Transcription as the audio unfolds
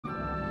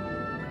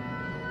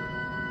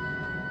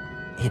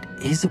It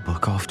is a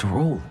book after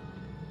all.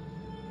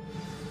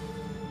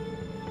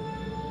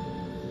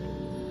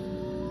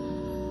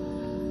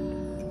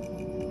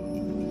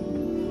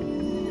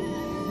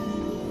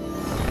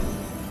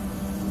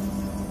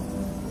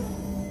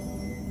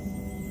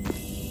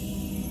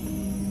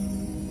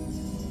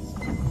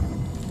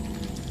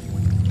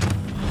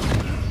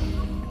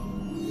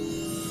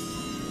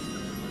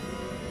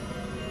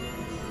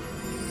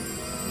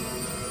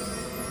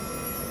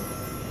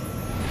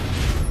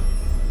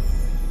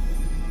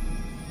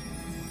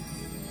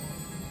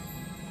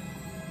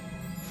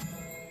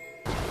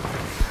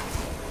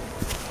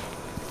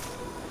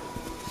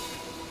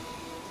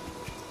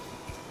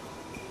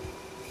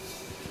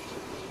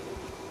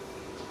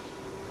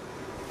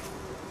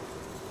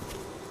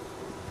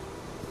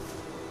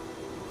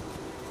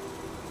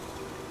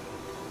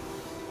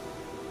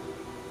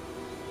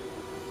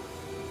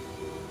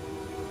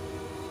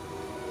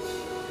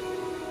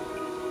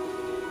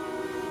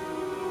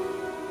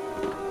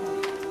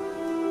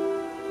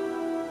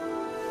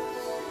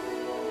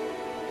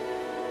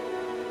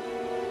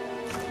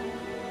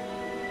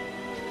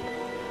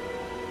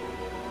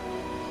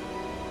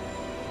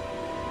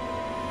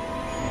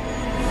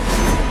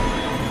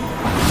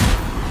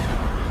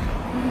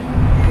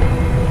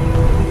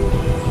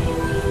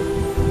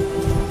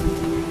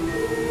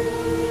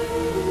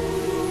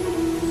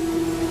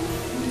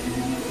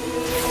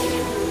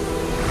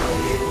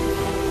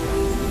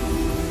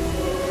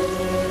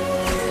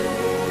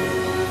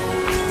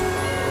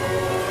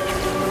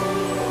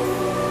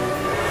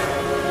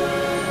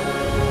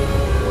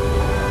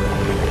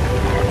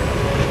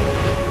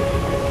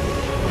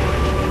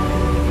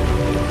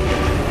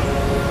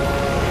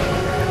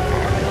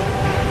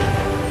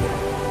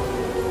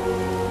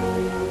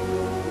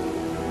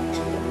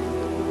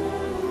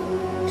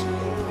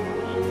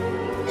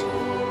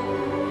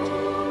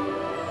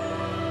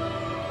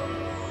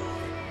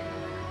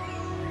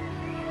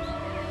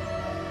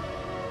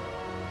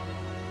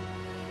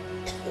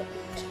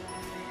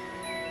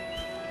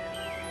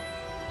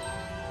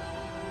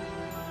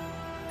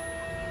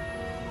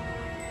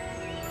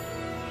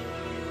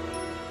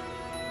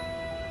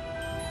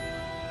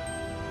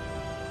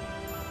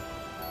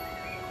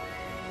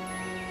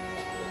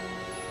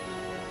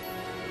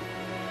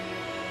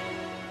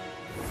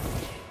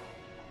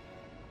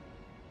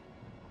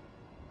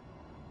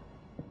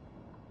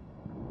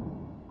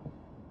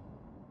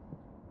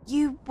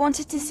 You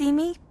wanted to see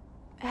me?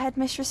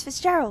 Headmistress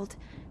Fitzgerald,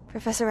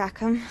 Professor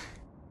Rackham.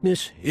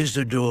 Miss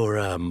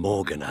Isadora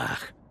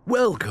Morganach,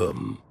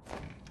 welcome.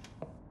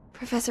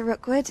 Professor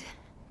Rookwood,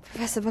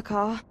 Professor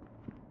Bakar.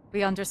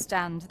 We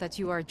understand that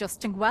you are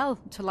adjusting well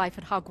to life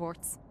at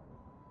Hogwarts.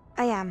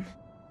 I am.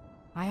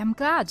 I am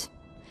glad.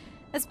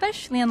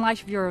 Especially in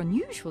light of your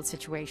unusual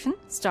situation,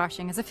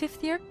 starting as a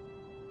fifth year.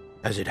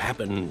 As it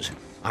happens,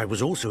 I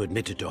was also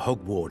admitted to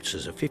Hogwarts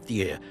as a fifth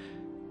year.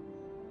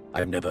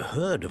 I've never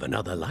heard of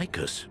another like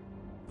us.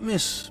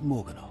 Miss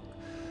Morganach,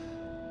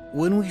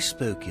 when we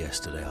spoke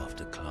yesterday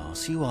after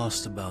class, you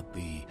asked about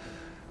the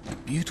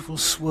beautiful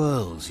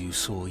swirls you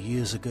saw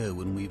years ago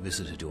when we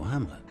visited your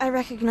hamlet. I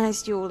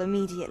recognized you all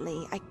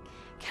immediately. I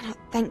cannot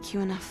thank you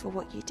enough for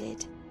what you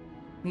did.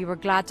 We were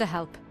glad to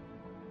help.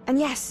 And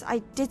yes, I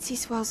did see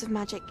swirls of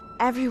magic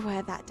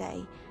everywhere that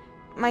day.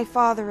 My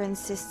father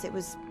insists it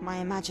was my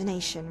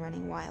imagination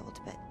running wild,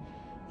 but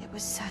it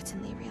was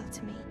certainly real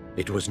to me.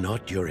 It was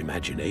not your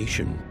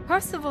imagination.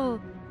 Percival,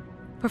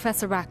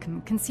 Professor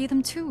Rackham can see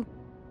them too.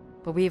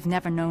 But we've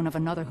never known of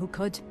another who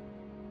could.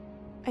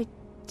 I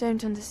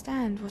don't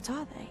understand. What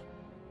are they?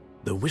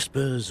 The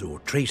whispers or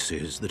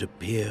traces that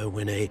appear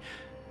when a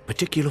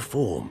particular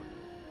form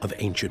of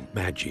ancient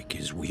magic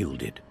is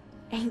wielded.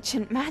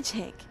 Ancient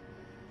magic?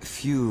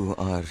 Few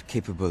are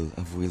capable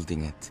of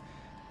wielding it.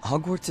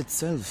 Hogwarts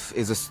itself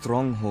is a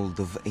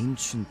stronghold of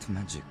ancient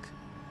magic.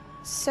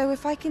 So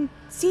if I can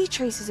see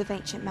traces of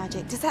ancient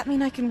magic, does that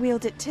mean I can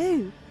wield it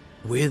too?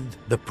 With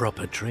the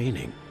proper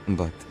training.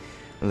 But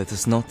let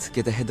us not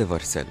get ahead of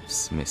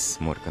ourselves, Miss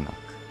Morganach.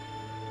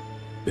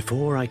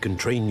 Before I can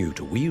train you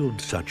to wield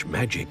such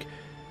magic,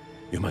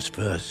 you must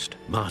first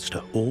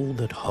master all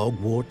that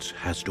Hogwarts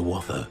has to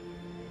offer.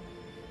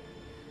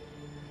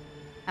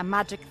 A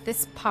magic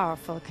this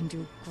powerful can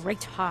do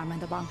great harm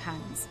in the wrong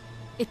hands.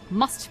 It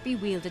must be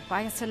wielded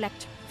by a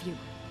select few.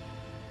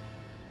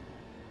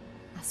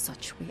 As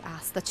such, we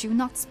ask that you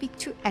not speak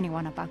to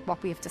anyone about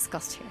what we have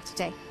discussed here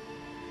today.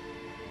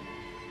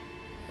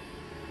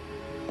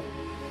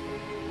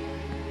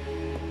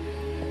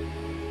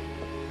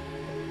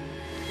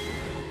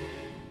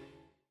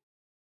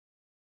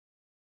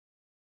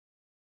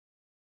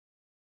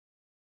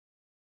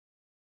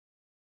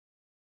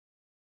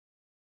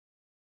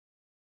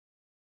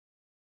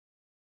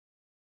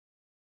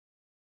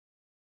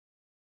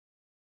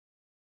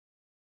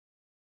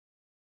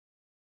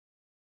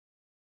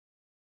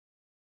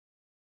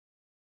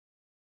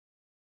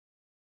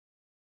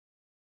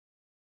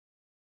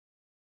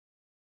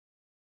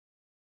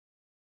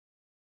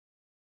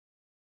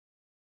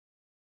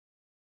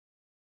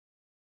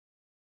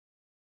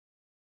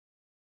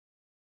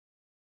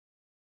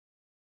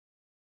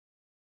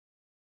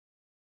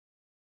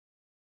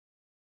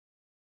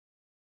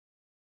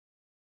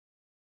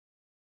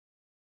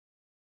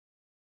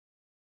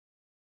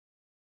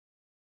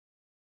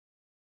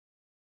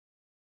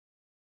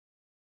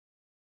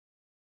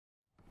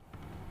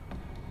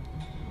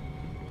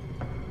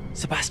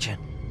 Sebastian.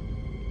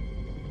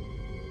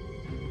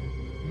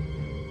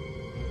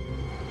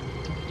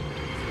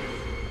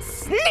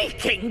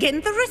 Sneaking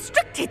in the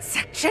restricted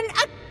section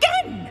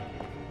again!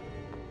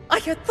 I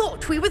had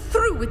thought we were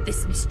through with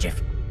this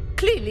mischief.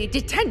 Clearly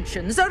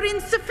detentions are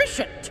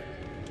insufficient.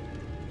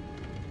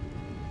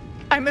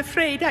 I'm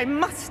afraid I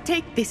must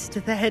take this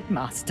to the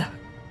headmaster.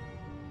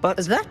 But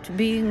that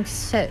being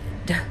said,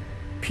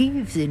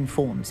 Peeves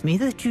informs me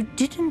that you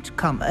didn't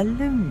come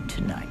alone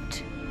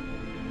tonight.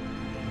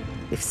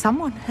 If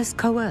someone has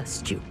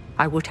coerced you,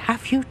 I would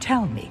have you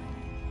tell me.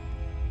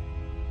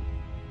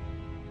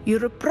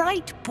 You're a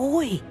bright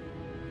boy.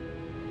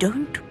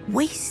 Don't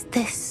waste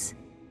this.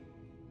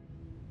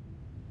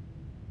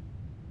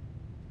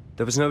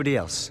 There was nobody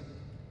else.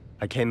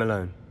 I came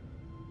alone.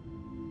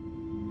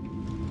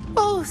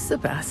 Oh,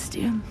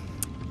 Sebastian.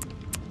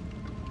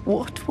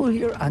 What will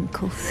your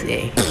uncle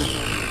say?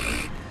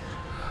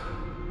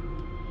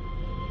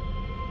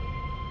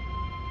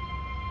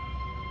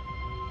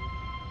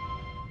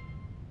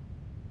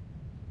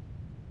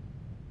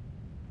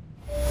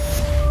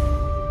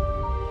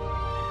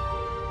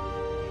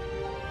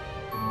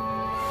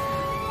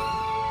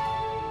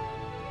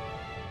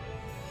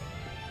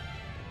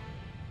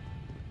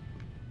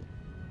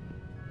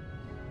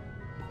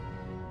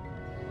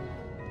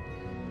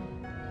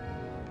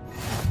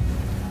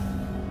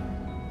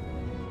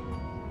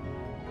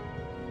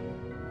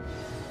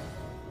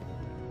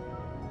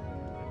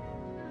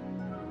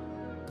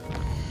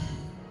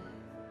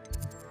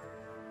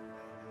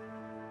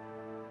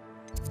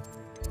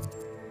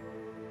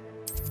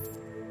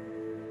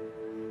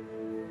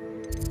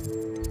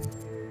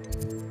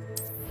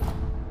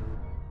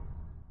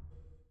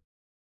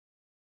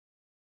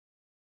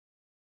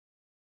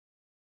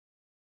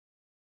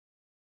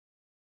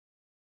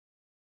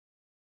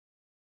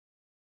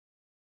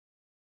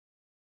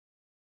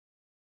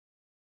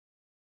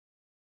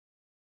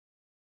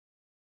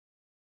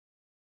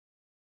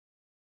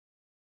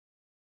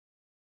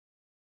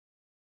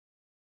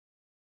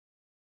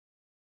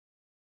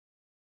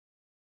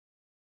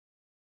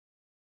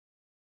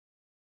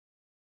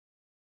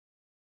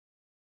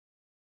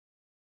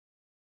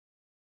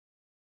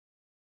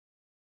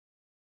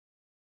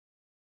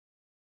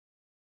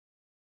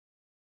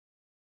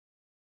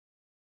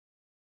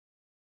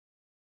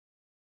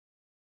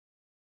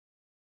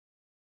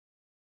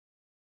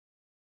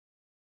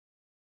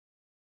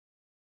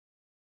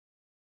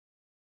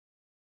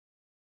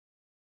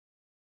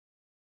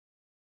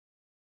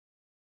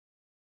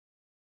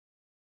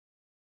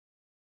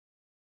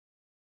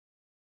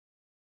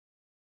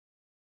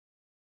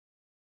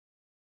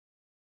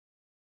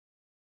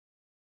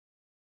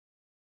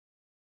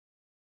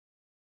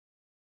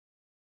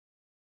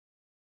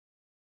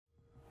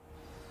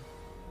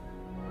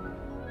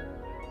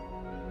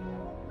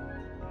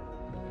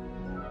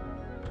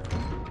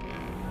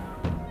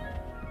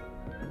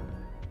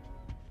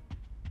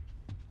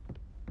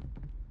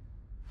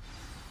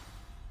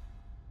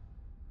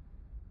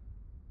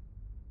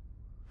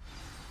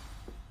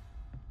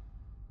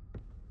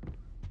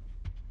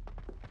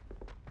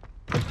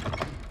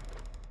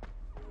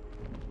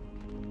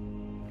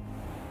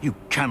 You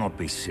cannot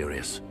be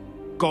serious.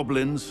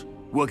 Goblins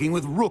working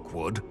with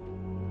Rookwood?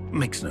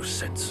 Makes no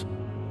sense.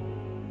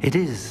 It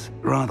is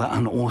rather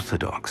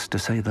unorthodox, to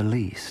say the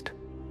least.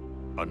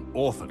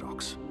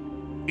 Unorthodox?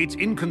 It's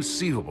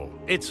inconceivable.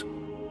 It's...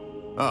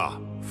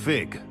 Ah,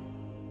 Fig.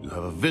 You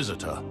have a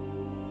visitor.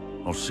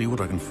 I'll see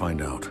what I can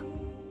find out.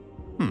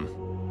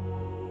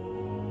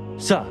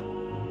 Sir,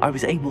 I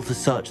was able to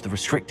search the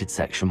restricted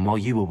section while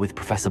you were with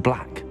Professor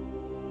Black.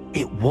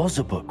 It was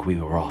a book we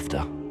were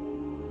after.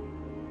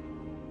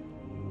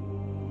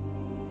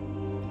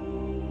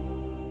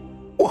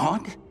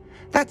 What?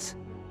 That's...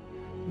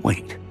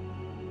 Wait.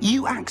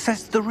 You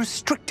accessed the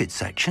restricted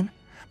section?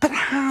 But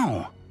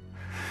how?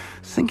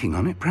 Thinking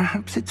on it,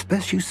 perhaps it's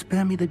best you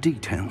spare me the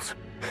details.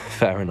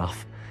 Fair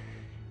enough.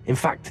 In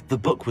fact, the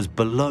book was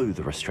below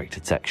the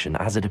restricted section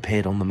as it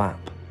appeared on the map.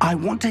 I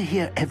want to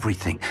hear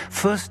everything.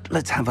 First,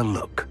 let's have a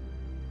look.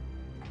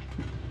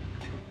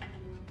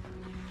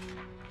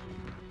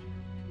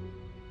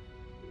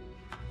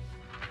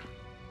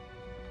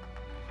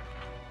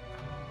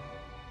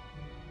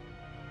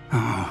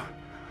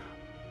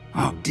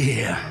 Oh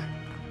dear.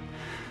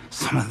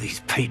 Some of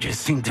these pages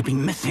seem to be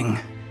missing.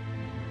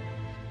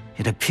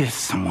 It appears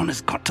someone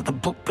has got to the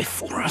book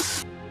before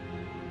us.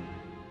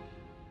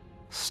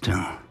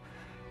 Still,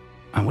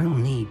 I will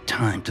need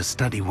time to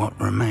study what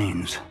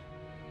remains.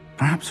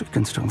 Perhaps we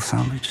can still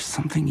salvage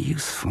something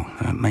useful,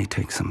 though it may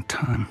take some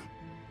time.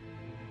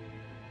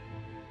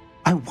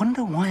 I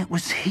wonder why it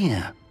was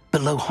here,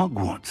 below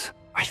Hogwarts.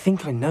 I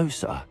think I know,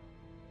 sir.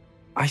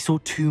 I saw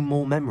 2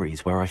 more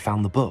memories where I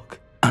found the book.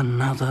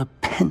 Another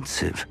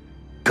pensive.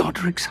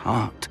 Godric's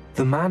heart.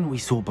 The man we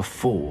saw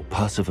before,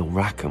 Percival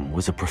Rackham,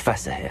 was a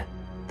professor here.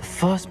 The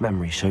first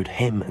memory showed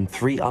him and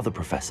 3 other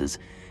professors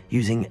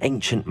using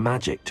ancient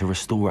magic to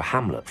restore a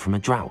hamlet from a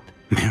drought.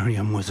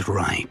 Miriam was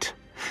right.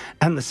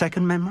 And the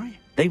second memory?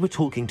 They were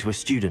talking to a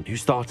student who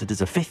started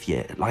as a 5th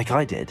year, like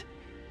I did.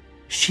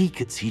 She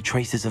could see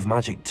traces of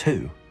magic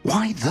too.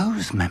 Why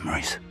those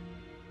memories?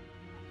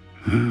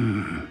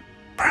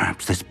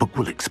 Perhaps this book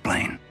will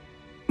explain.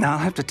 Now I'll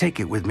have to take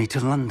it with me to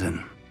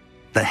London.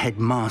 The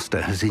headmaster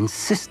has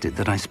insisted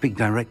that I speak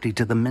directly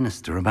to the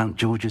minister about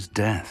George's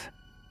death.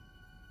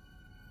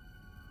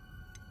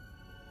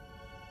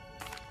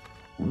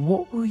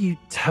 What will you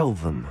tell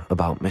them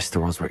about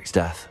Mr. Osric's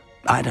death?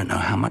 I don't know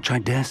how much I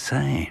dare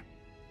say.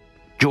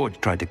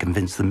 George tried to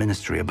convince the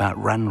ministry about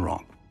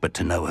Ranrock, but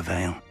to no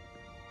avail.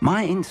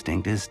 My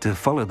instinct is to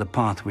follow the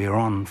path we are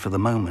on for the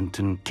moment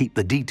and keep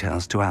the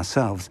details to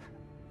ourselves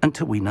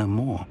until we know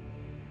more.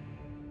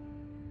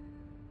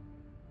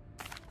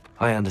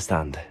 I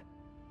understand.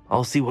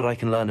 I'll see what I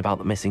can learn about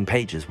the missing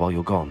pages while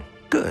you're gone.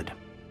 Good.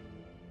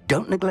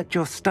 Don't neglect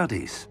your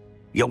studies.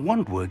 Your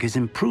wand work is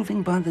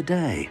improving by the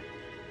day.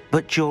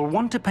 But you'll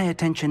want to pay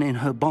attention in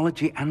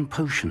herbology and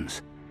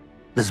potions.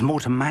 There's more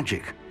to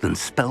magic than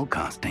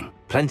spellcasting.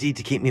 Plenty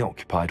to keep me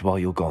occupied while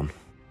you're gone.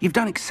 You've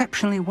done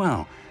exceptionally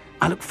well.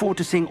 I look forward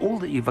to seeing all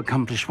that you've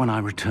accomplished when I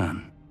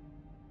return.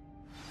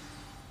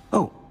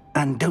 Oh,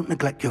 and don't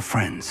neglect your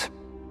friends.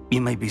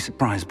 You may be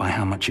surprised by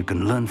how much you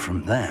can learn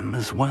from them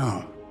as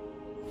well.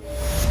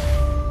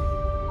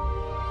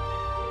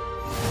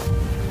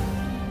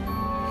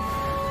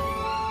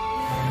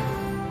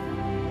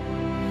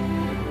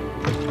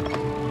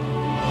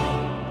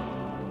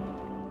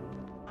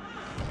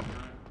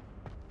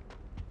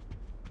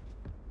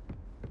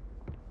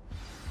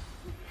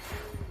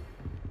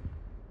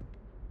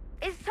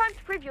 It's time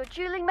to prove your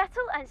dueling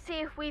mettle and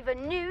see if we've a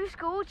new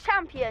school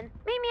champion.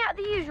 Meet me at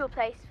the usual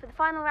place for the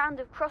final round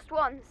of crossed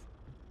wands.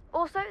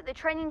 Also, the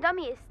training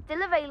dummy is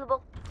still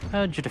available.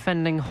 Heard you're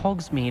defending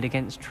Hogsmeade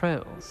against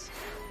trolls.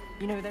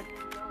 You know that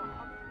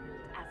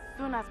as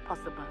soon as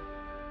possible.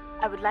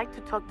 I would like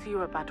to talk to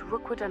you about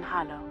Rookwood and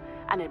Harlow,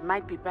 and it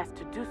might be best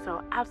to do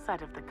so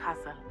outside of the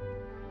castle.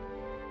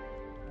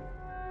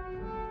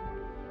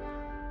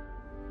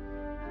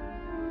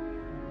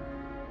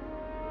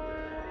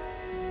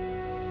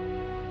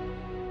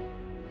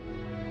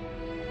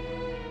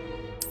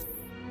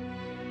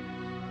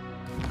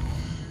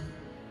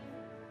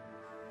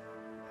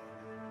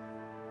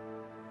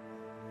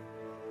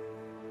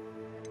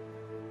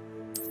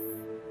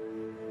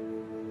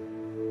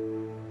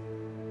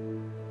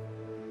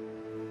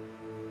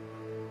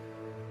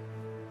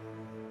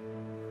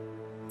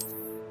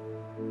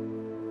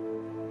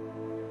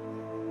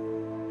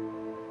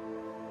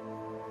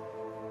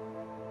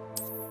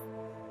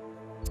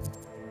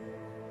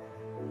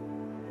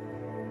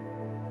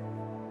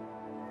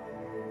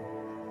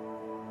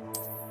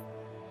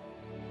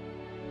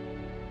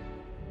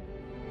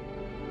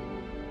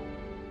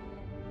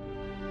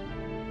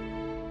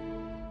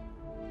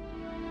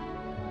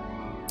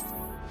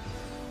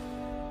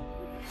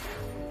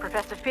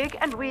 Professor Fig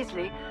and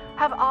Weasley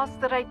have asked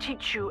that I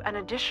teach you an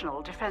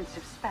additional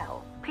defensive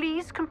spell.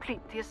 Please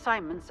complete the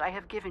assignments I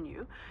have given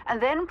you,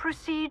 and then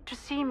proceed to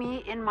see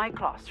me in my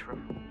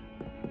classroom.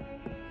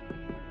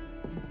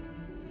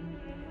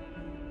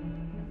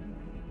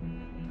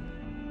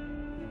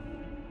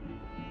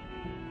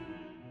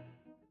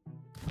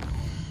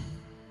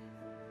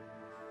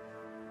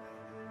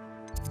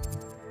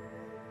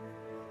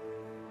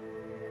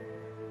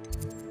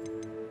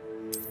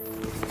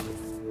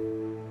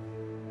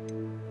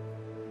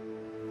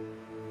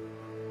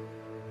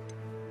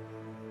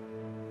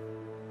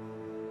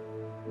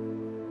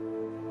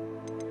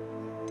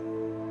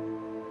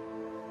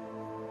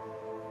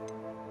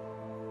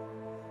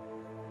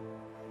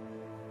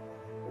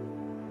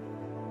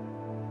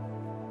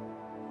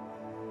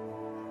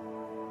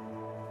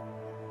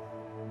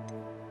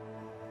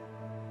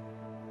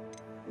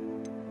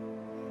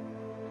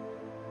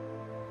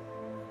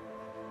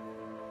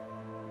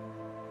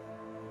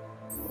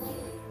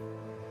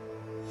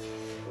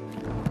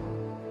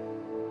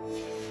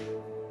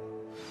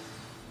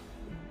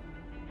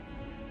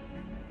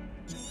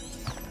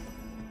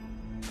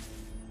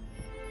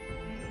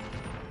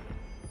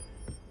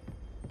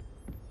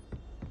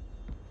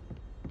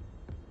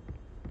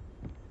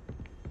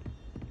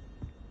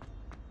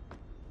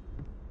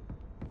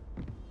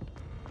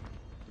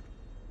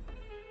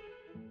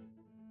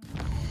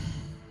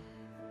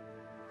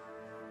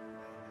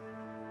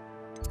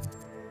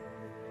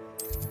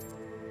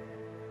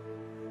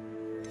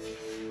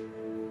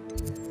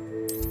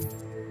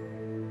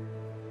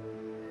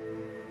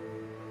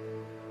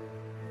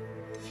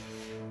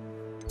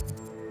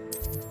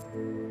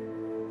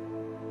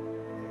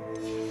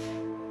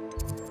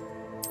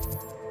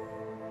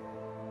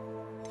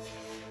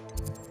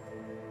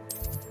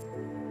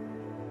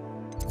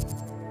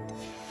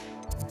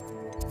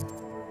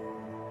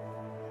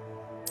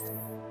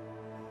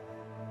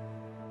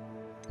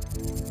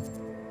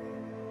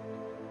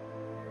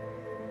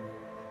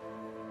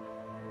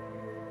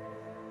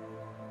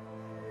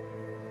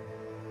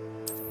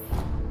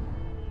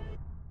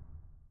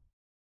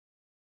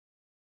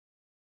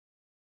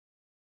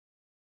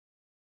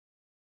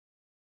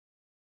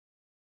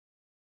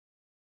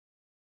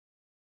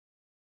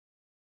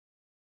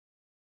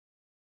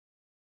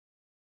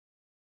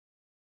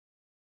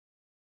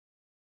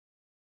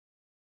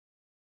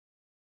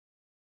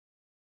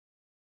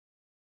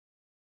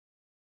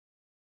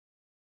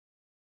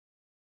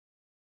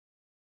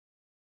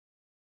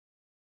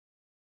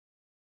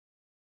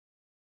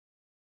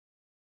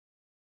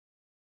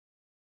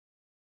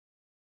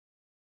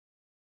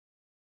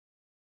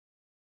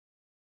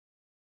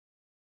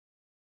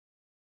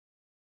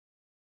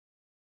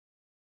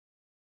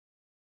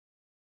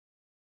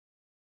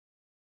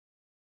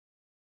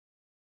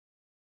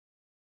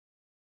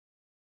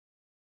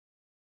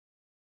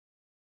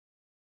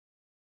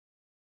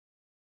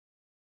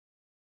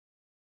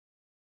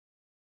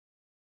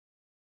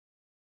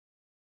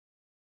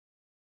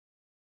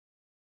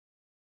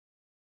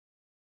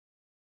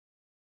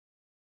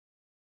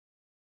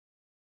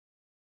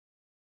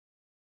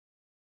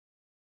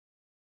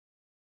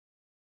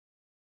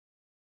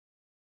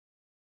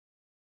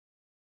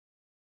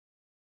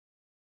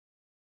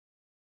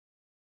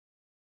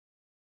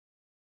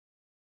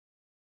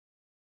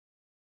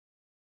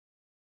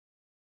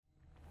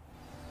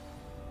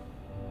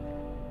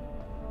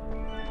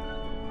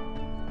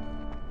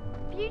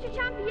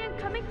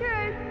 coming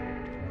through.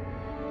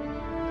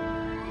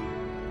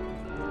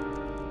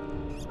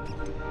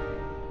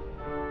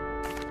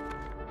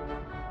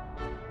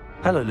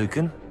 Hello,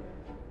 Lucan.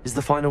 Is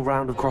the final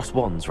round of Crossed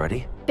Wands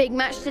ready? Big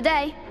match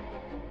today.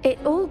 It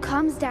all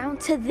comes down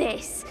to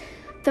this.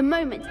 The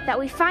moment that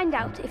we find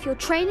out if your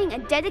training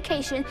and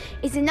dedication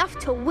is enough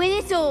to win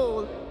it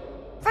all.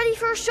 Ready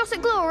for a shot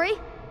at glory?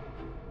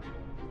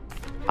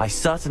 I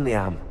certainly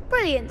am.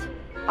 Brilliant.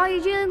 Are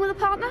you dealing with a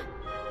partner?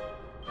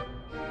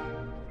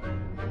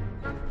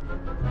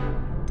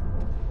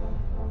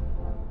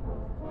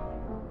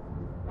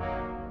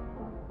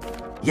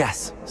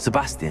 Yes,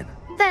 Sebastian.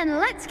 Then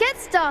let's get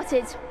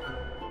started.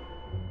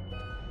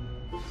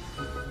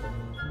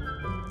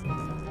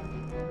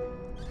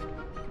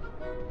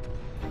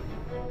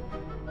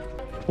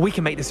 We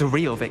can make this a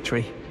real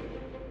victory.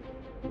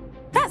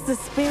 That's the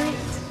spirit.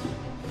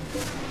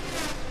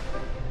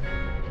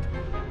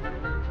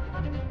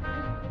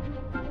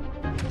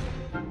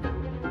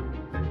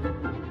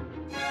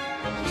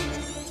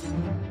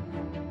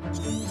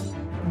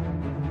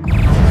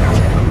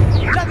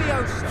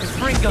 Leviosa!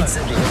 Ringo!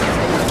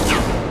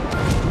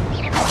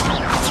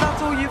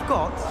 That's all you've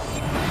got?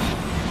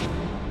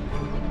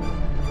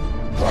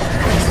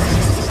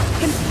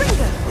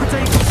 Confringo!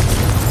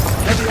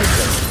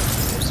 Leviosa!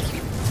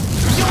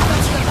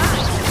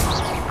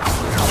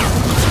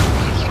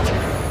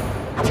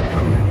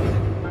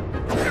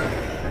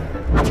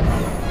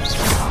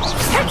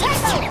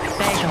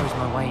 There goes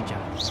my wager.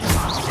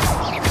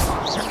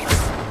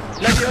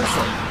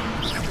 Leviosa!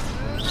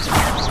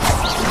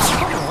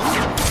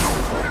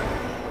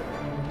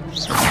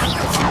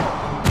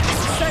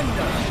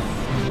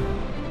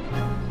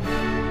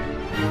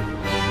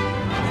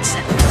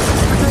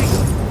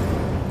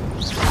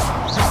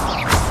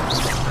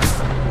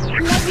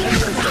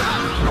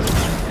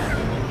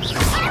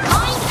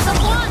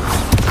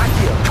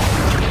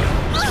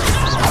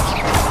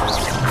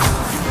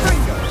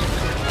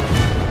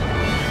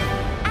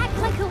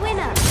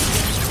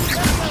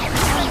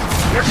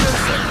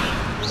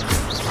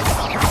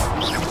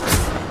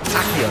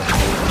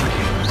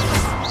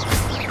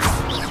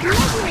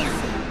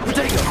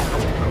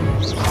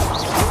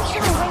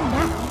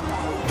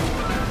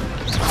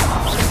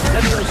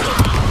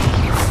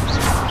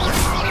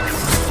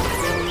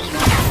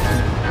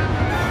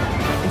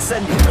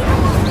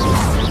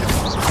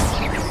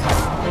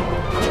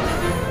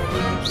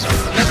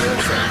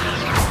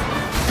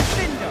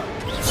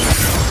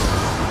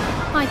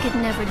 I could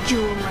never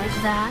duel like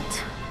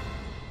that.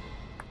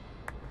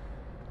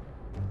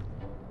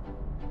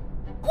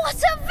 What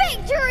a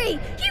victory!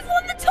 You've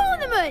won the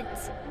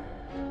tournament!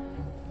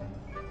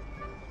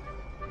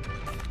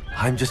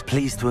 I'm just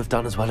pleased to have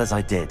done as well as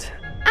I did.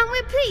 And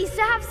we're pleased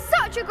to have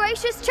such a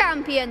gracious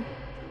champion.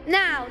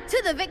 Now,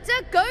 to the victor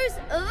goes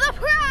the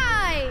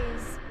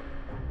prize!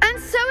 And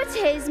so it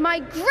is my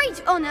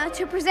great honor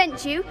to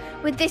present you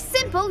with this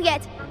simple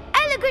yet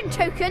elegant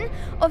token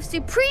of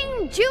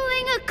supreme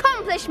dueling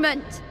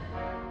accomplishment.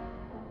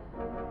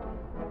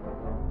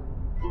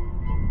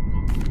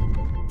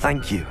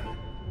 Thank you.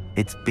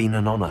 It's been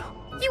an honor.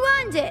 You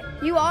earned it.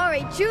 You are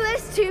a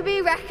duelist to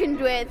be reckoned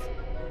with.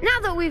 Now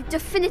that we've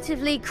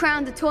definitively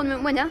crowned the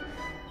tournament winner,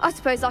 I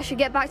suppose I should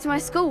get back to my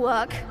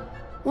schoolwork.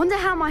 Wonder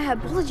how my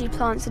herbology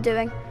plants are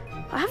doing.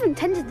 I haven't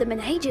tended them in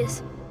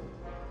ages.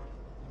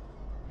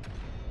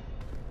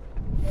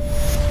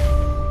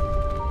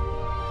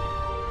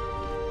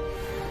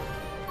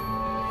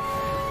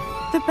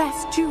 The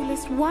best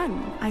duelist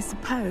won, I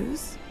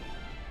suppose.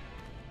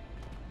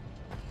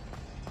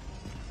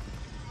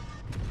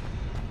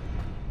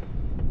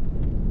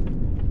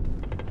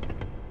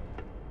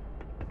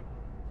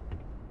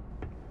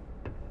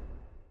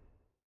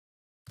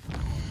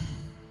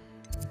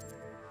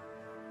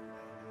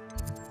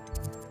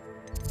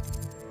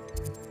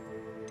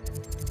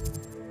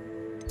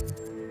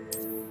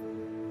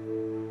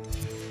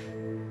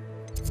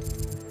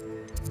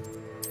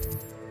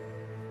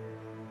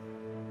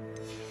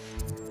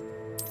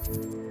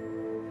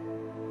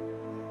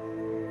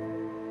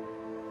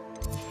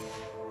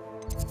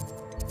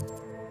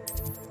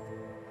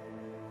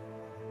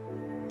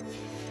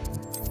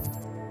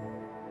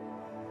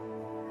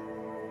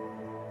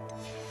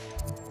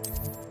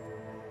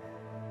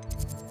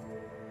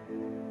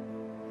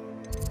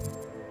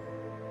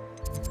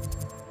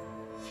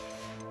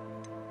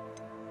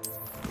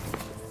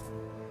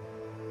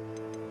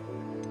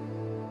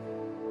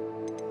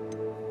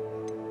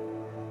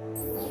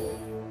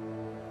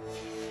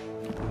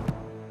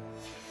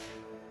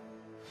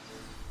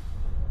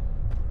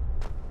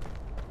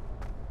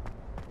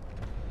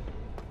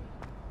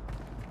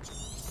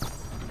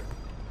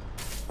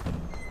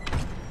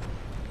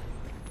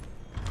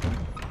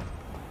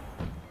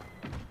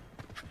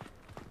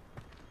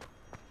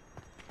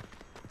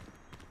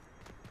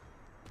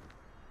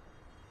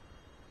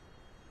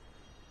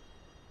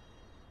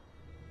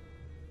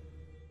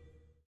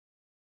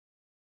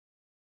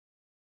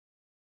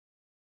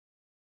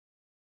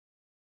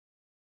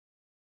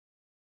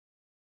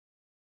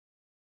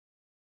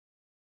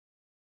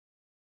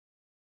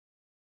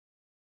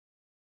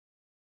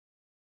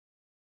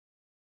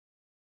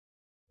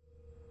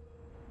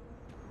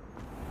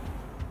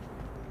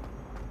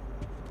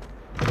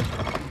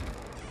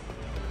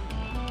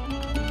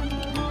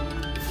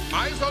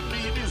 Focus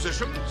on me,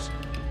 musicians.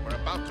 We're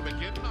about to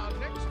begin our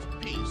next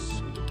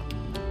piece.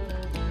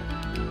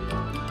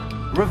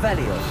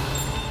 Revelio.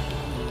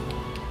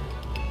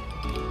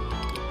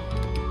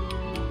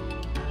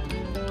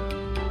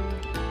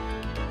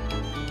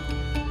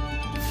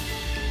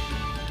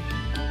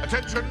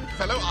 Attention,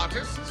 fellow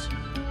artists.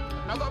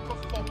 Another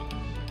performance.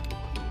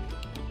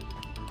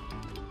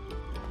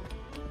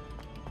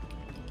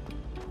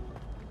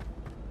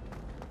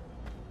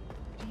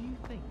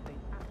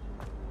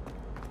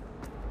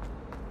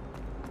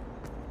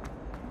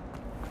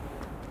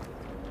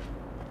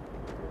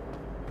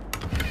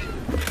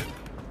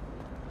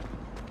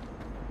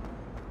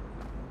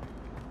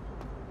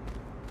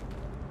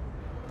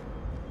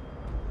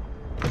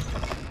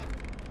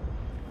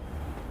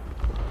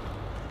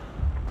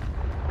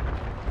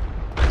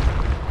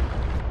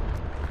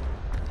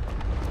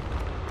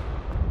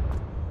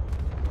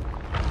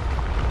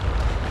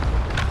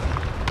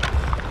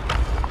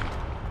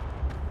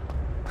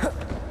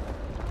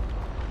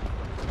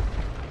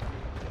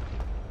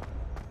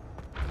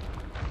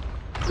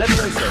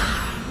 Levioso.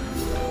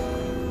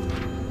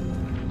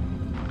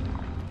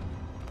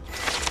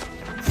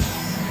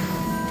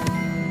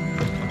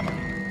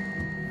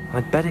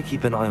 I'd better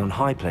keep an eye on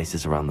high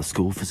places around the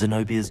school for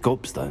Zenobia's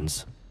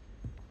gobstones.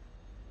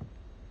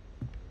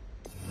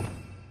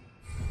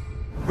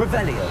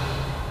 Revelio.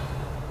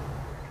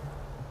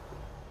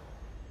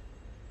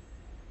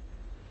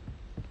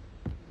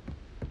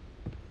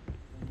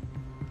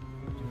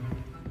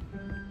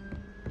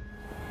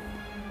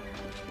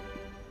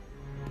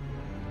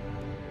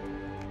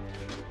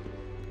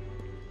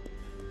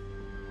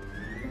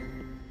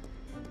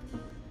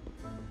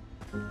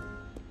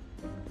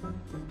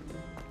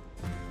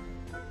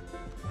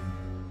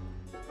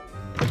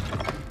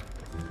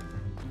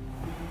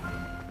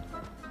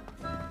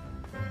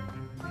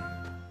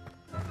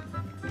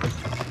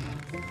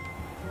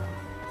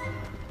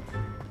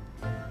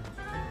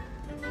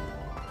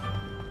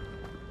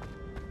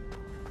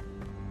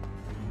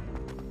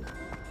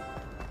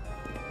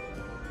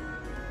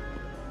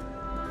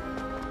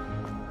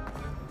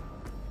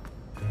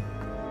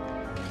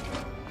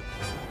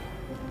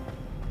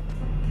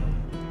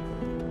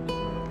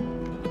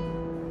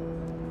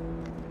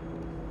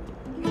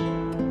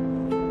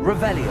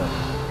 Revelio.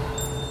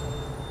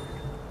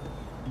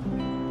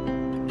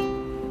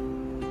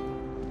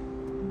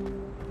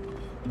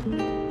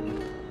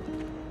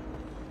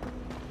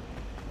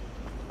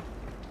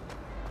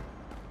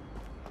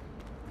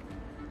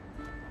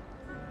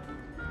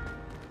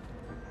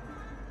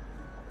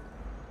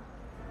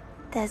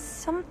 There's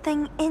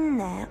something in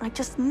there, I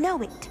just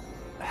know it.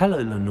 Hello,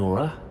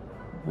 Lenora.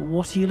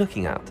 What are you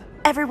looking at?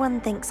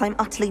 Everyone thinks I'm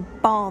utterly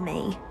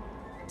balmy.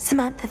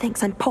 Samantha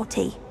thinks I'm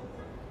potty.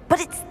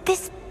 But it's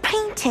this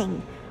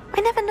painting.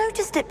 I never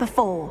noticed it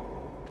before.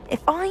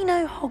 If I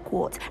know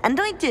Hogwarts, and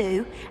I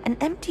do, an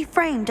empty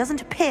frame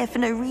doesn't appear for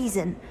no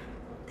reason.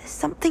 There's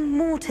something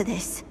more to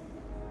this.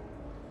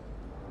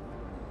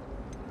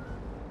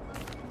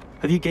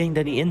 Have you gained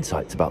any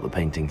insights about the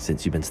painting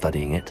since you've been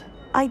studying it?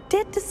 I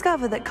did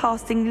discover that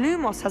casting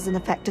Lumos has an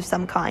effect of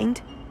some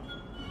kind.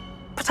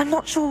 But I'm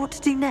not sure what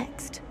to do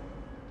next.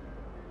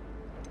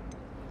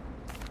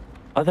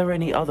 Are there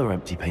any other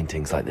empty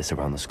paintings like this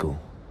around the school?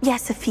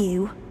 Yes, a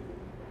few.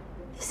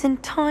 This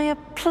entire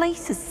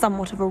place is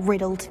somewhat of a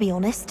riddle, to be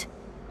honest.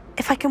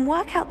 If I can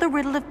work out the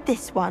riddle of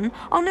this one,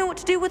 I'll know what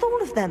to do with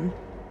all of them.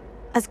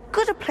 As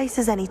good a place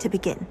as any to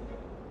begin.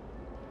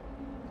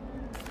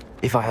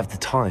 If I have the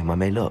time, I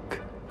may look.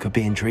 Could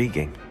be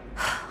intriguing.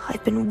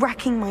 I've been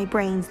racking my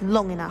brains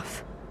long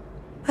enough.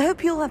 I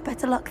hope you'll have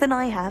better luck than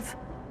I have.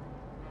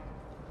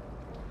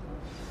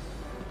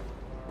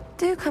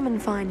 Do come and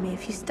find me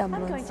if you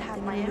stumble on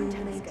something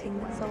illuminating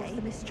that solves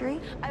the mystery.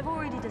 I've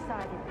already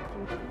decided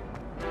that you...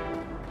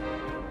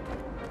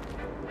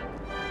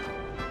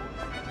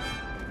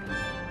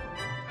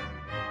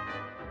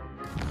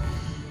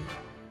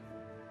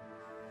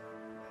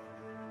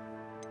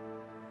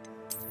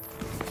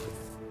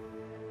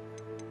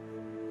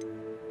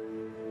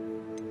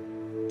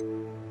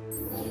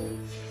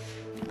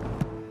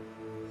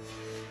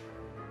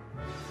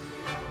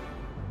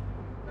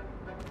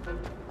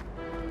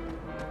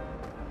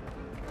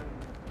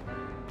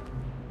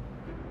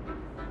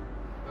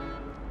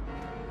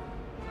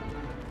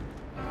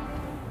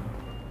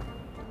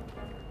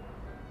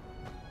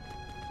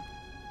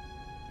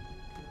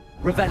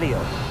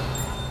 Revelio.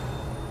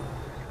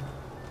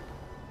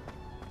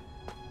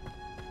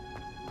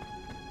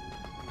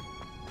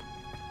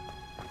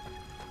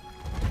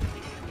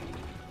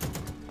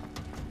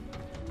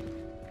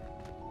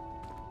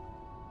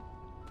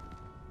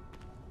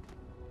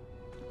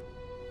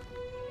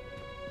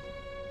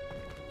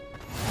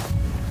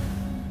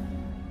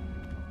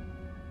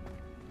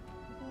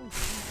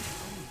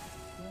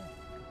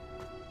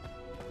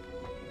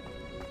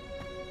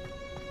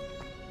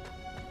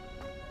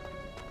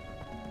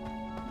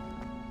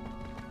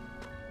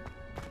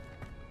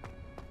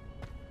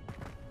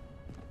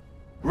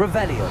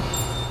 Revelio.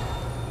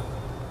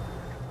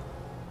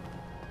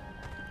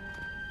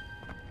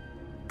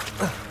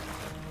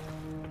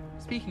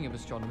 Speaking of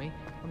astronomy,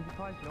 one of the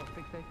prized blocks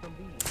fixated on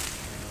Venus.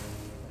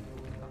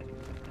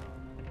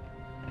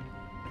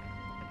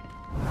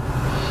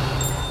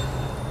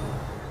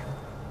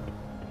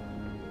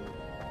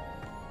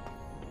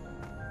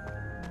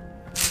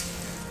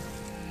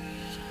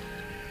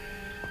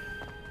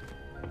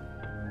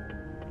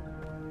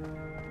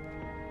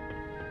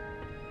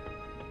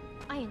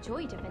 I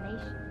enjoy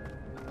divination.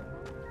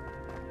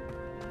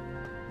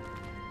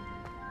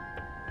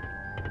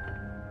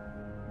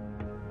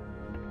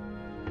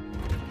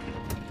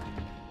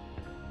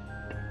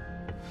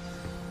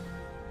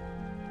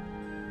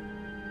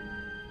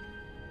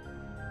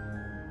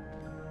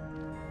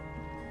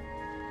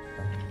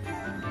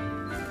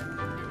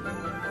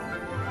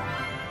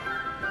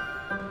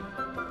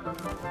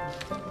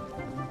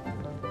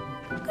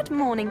 Good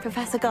morning,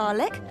 Professor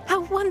Garlick.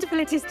 How wonderful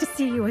it is to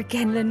see you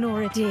again,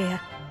 Lenora dear.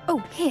 Oh,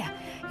 here.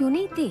 You'll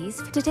need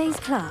these for today's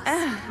class.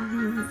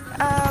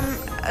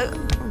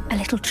 A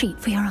little treat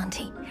for your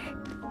auntie.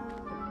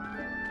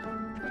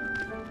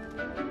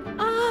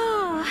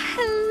 Ah,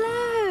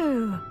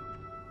 hello.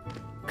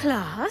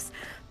 Class,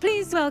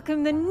 please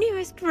welcome the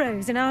newest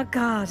rose in our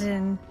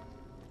garden.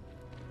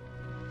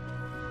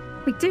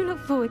 We do look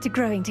forward to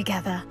growing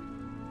together.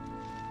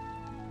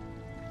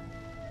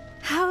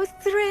 How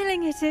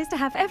thrilling it is to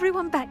have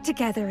everyone back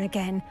together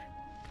again.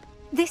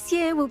 This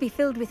year will be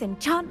filled with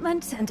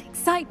enchantment and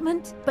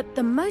excitement, but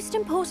the most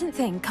important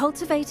thing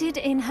cultivated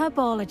in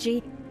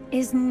herbology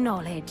is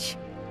knowledge.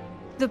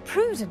 The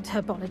prudent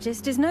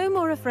herbologist is no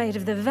more afraid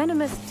of the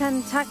venomous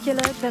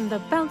tentacula than the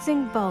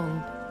bouncing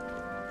bulb.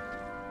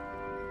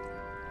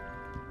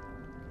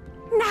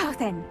 Now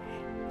then,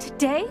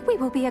 today we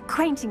will be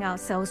acquainting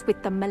ourselves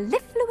with the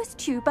mellifluous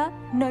tuber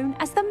known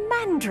as the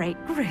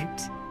mandrake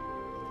root.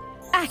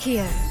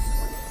 Accio.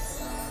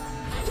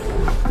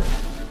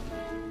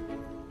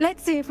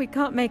 Let's see if we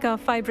can't make our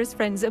fibrous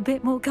friends a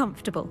bit more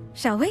comfortable,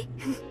 shall we?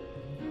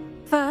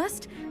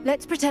 First,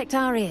 let's protect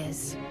our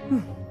ears.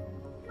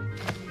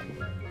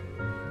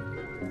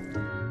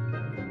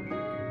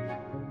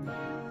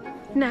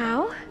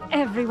 Now,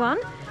 everyone,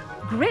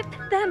 grip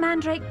their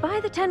mandrake by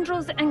the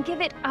tendrils and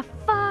give it a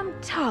firm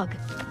tug.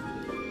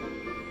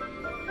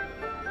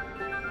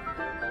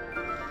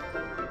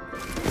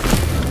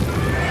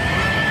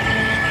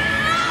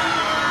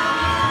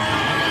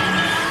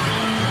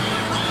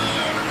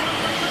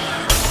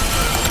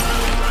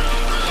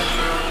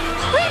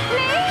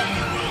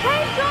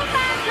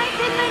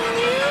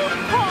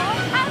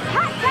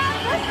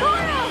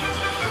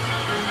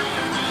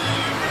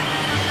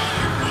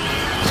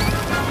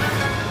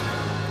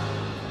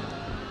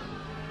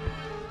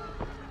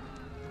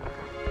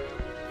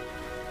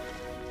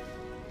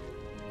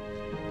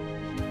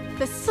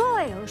 The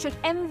soil should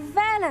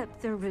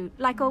envelop the root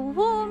like a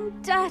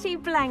warm, dirty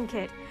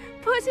blanket,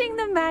 putting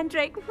the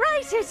mandrake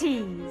right at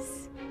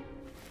ease.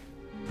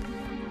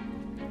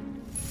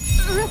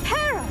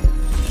 Reparo!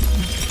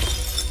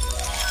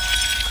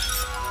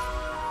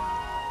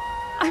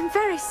 I'm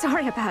very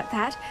sorry about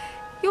that.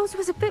 Yours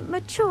was a bit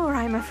mature,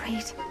 I'm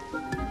afraid.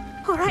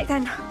 All right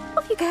then,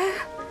 off you go.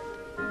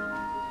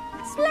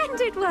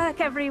 Splendid work,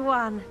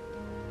 everyone.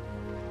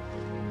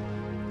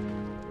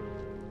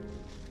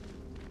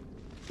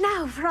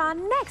 Now, for our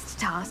next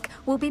task,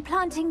 we'll be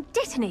planting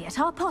dittany at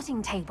our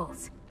potting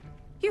tables.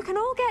 You can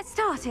all get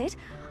started.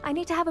 I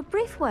need to have a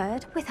brief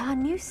word with our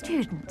new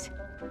student.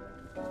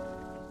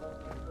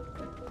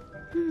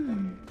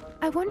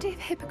 I wonder if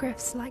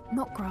hippogriffs like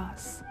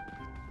knotgrass.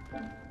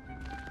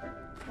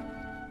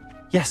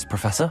 Yes,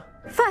 Professor.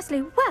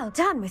 Firstly, well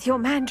done with your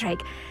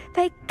mandrake.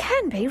 They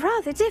can be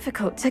rather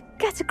difficult to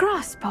get a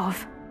grasp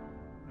of.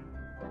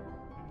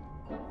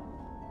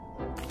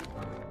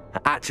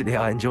 Actually,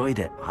 I enjoyed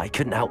it. I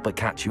couldn't help but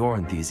catch your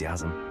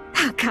enthusiasm.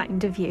 How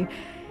kind of you.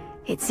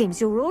 It seems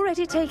you're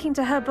already taking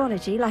to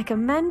herbology like a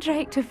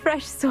mandrake to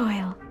fresh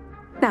soil.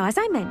 Now, as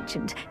I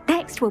mentioned,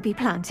 next we'll be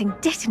planting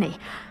dittany.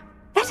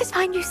 Let us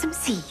find you some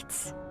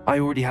seeds. I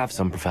already have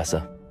some,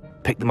 Professor.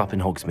 Picked them up in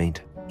Hogsmeade.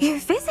 You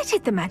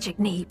visited the Magic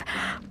Neep.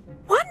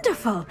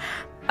 Wonderful!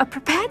 A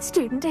prepared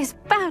student is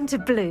bound to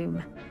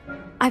bloom.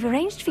 I've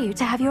arranged for you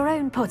to have your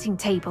own potting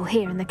table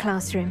here in the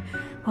classroom.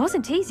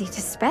 Wasn't easy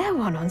to spare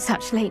one on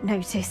such late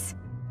notice.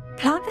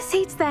 Plant the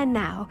seeds there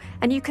now,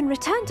 and you can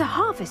return to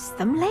harvest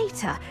them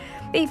later.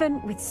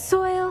 Even with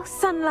soil,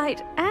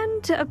 sunlight,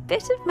 and a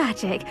bit of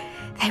magic,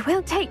 they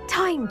will take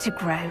time to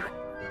grow.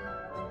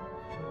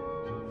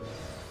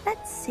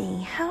 Let's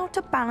see how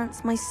to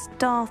balance my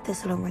star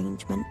thistle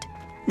arrangement.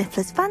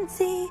 Niffler's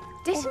fancy.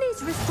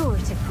 Dittany's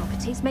restorative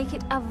properties make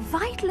it a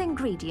vital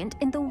ingredient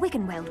in the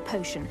Wiggenweld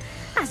potion,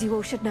 as you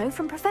all should know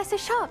from Professor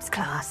Sharp's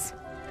class.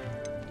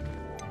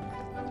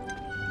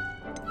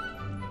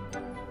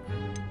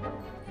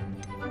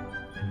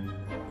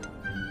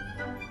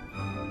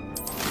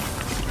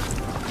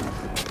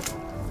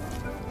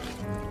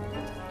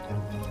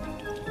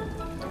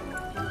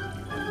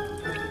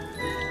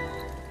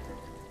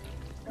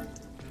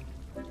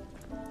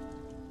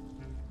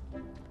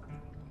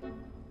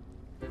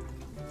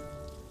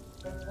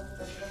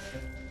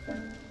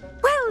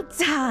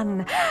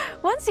 done!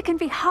 Once it can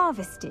be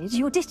harvested,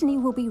 your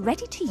Dittany will be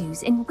ready to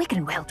use in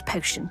Wiggenweld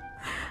potion.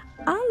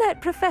 I'll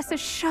let Professor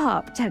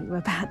Sharp tell you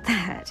about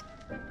that.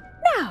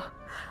 Now,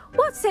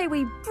 what say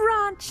we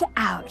branch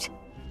out?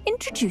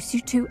 Introduce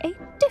you to a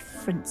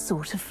different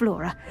sort of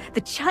flora,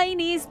 the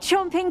Chinese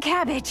chomping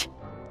cabbage.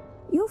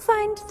 You'll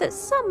find that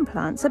some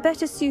plants are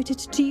better suited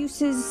to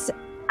uses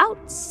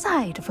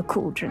outside of a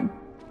cauldron.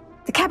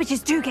 The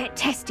cabbages do get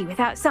testy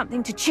without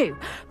something to chew.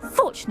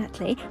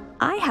 Fortunately,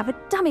 I have a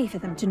dummy for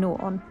them to gnaw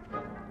on.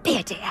 Be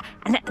a dear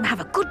and let them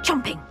have a good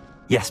chomping.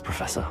 Yes,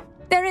 Professor.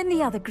 They're in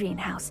the other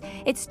greenhouse.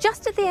 It's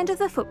just at the end of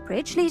the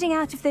footbridge leading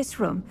out of this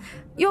room.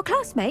 Your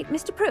classmate,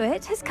 Mr.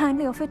 Pruitt, has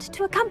kindly offered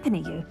to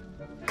accompany you.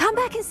 Come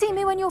back and see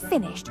me when you're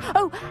finished.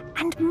 Oh,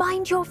 and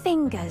mind your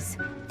fingers.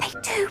 They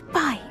do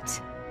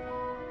bite.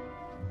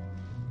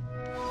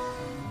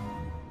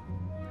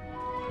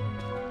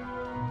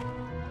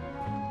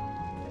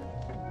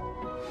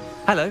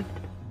 Hello.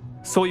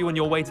 Saw you on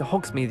your way to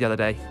Hogsmeade the other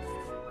day.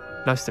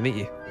 Nice to meet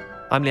you.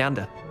 I'm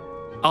Leander.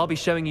 I'll be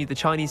showing you the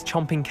Chinese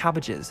chomping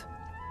cabbages.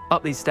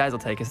 Up these stairs will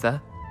take us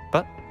there,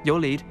 but your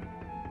lead.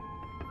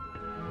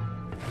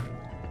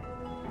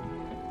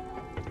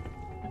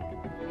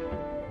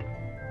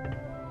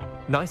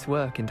 Nice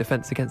work in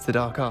Defense Against the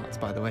Dark Arts,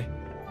 by the way.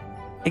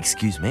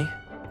 Excuse me?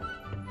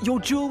 Your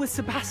duel with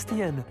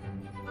Sebastian!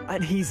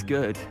 And he's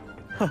good.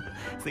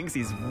 Thinks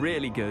he's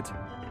really good.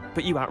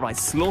 But you outright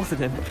slaughtered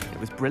him. It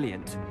was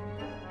brilliant.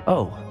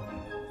 Oh.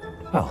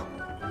 Well,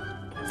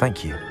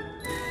 thank you.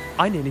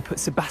 I nearly put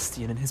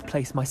Sebastian in his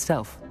place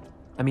myself.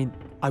 I mean,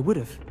 I would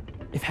have,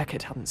 if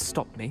Hecate hadn't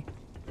stopped me.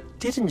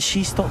 Didn't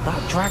she stop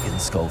that dragon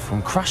skull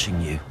from crushing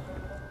you?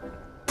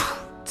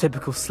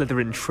 Typical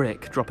Slytherin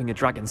trick, dropping a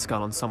dragon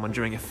skull on someone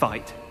during a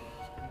fight.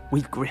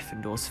 We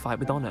Gryffindors fight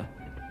with honour.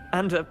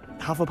 And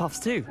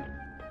Hufflepuffs too.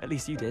 At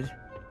least you did.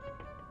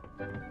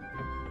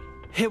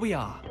 Here we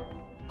are.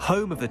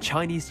 Home of the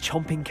Chinese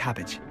chomping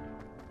cabbage.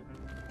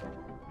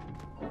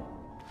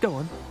 Go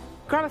on,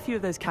 grab a few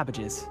of those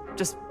cabbages.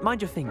 Just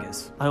mind your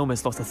fingers. I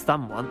almost lost a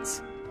thumb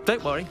once.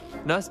 Don't worry,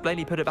 Nurse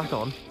Blaney put it back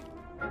on.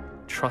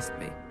 Trust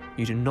me,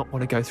 you do not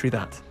want to go through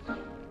that.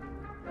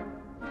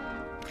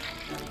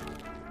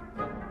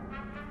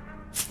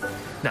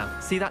 Now,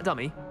 see that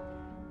dummy?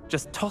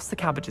 Just toss the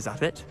cabbages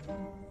at it,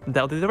 and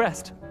they'll do the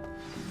rest.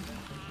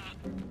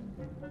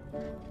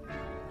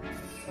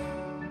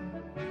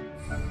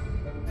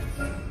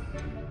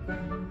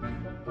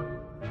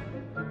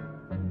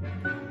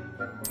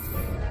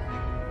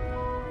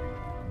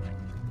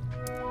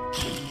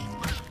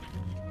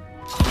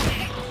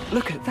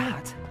 Look at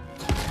that!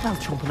 They'll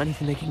chomp on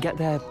anything they can get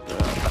their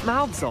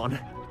mouths on.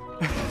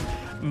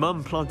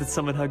 Mum planted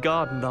some in her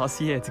garden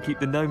last year to keep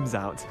the gnomes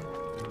out.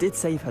 Did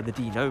save her the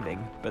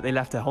de-gnoming, but they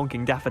left her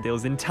honking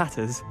daffodils in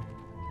tatters.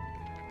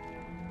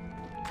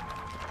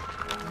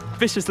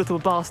 Vicious little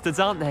bastards,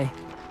 aren't they?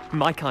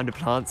 My kind of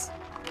plants.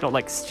 Not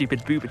like stupid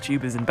booba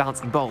tubers and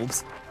bouncing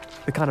bulbs.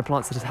 The kind of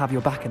plants that just have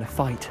your back in a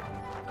fight.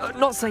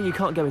 Not saying you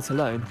can't go it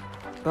alone,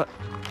 but,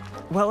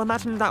 well,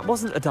 imagine that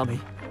wasn't a dummy.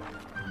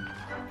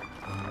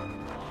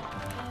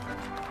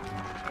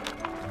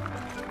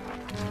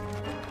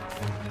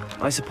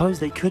 I suppose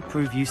they could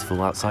prove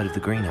useful outside of the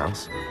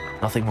greenhouse.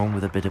 Nothing wrong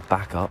with a bit of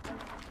backup,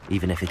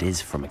 even if it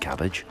is from a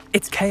cabbage.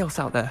 It's chaos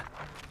out there.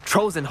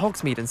 Trolls in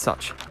Hogsmeade and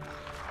such.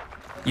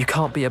 You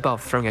can't be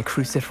above throwing a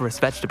cruciferous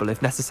vegetable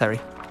if necessary.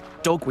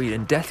 Dogweed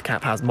and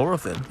deathcap has more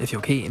of them, if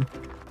you're keen.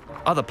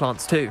 Other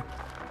plants too.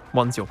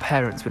 Ones your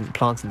parents wouldn't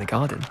plant in the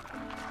garden.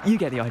 You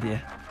get the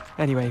idea.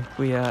 Anyway,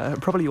 we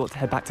probably ought to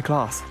head back to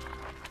class.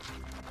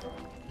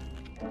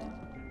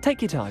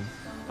 Take your time.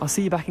 I'll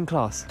see you back in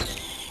class.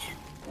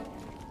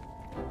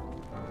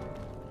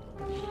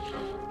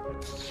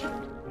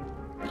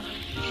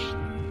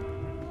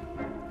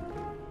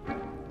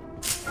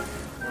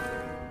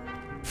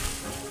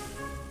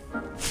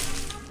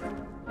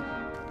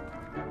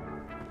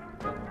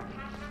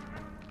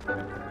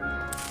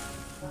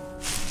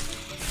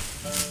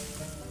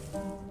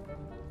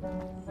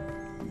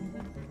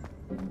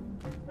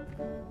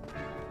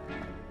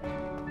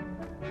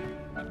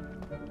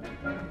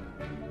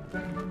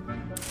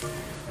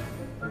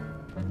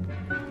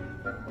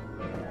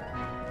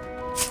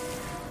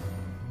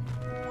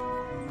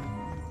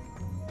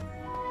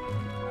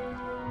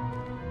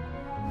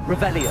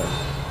 Revelio.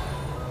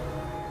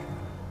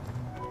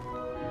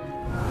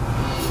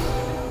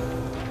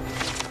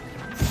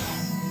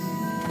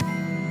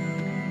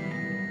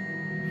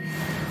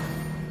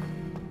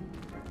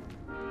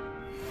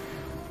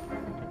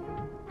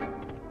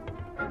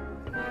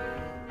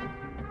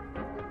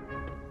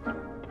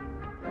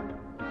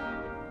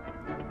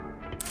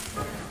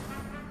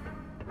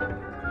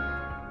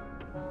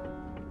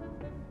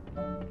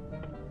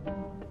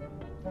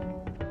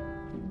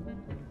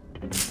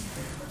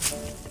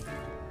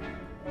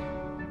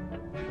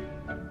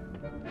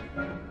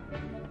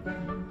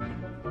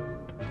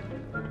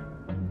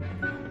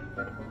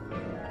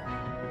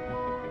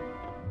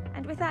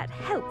 With that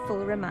helpful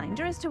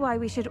reminder as to why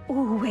we should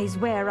always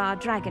wear our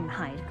dragon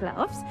hide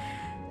gloves,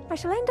 I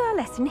shall end our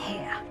lesson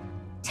here.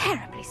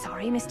 terribly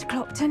sorry, Mr.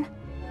 Clopton.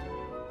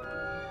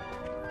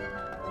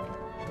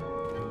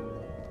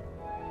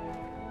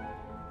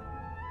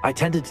 I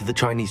tended to the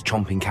Chinese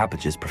chomping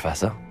cabbages,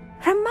 Professor.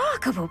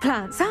 Remarkable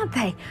plants, aren't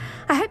they?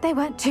 I hope they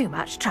weren't too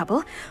much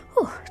trouble.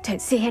 Oh,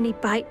 don't see any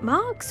bite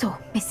marks or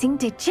missing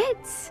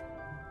digits.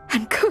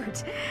 And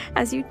good,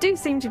 as you do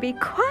seem to be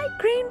quite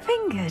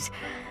green-fingered.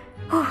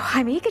 Oh,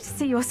 I'm eager to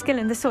see your skill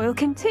in the soil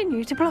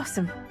continue to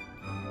blossom.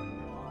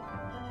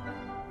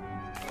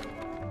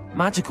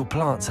 Magical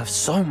plants have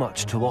so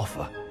much to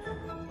offer.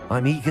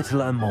 I'm eager to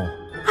learn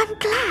more. I'm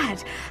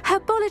glad.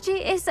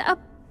 Herbology is a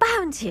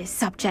bounteous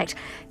subject.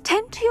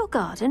 Tend to your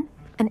garden,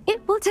 and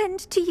it will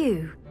tend to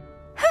you.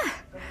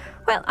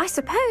 Well, I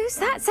suppose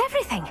that's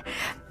everything.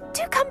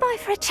 Do come by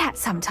for a chat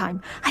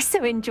sometime. I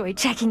so enjoy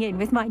checking in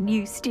with my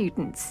new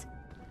students.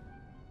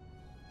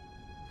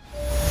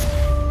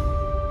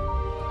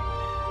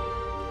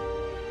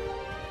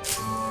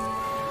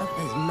 Hope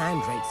those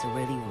mandrakes are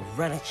really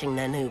relishing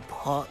their new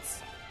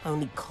pots.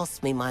 Only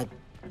cost me my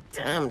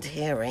damned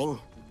hearing.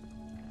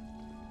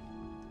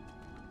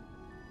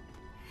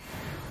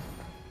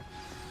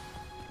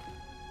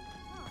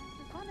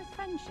 As well as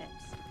friendships.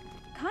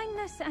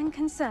 Kindness and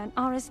concern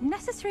are as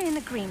necessary in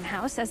the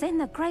greenhouse as in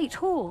the Great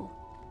Hall.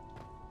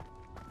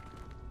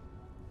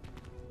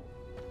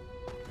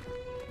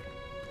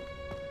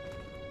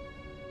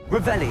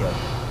 Revelio.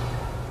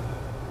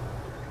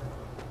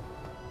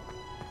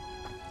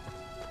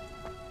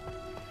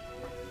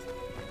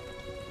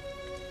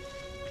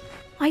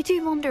 I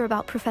do wonder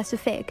about Professor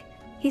Fig.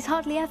 He's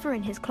hardly ever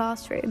in his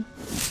classroom.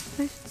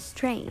 Most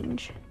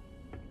strange.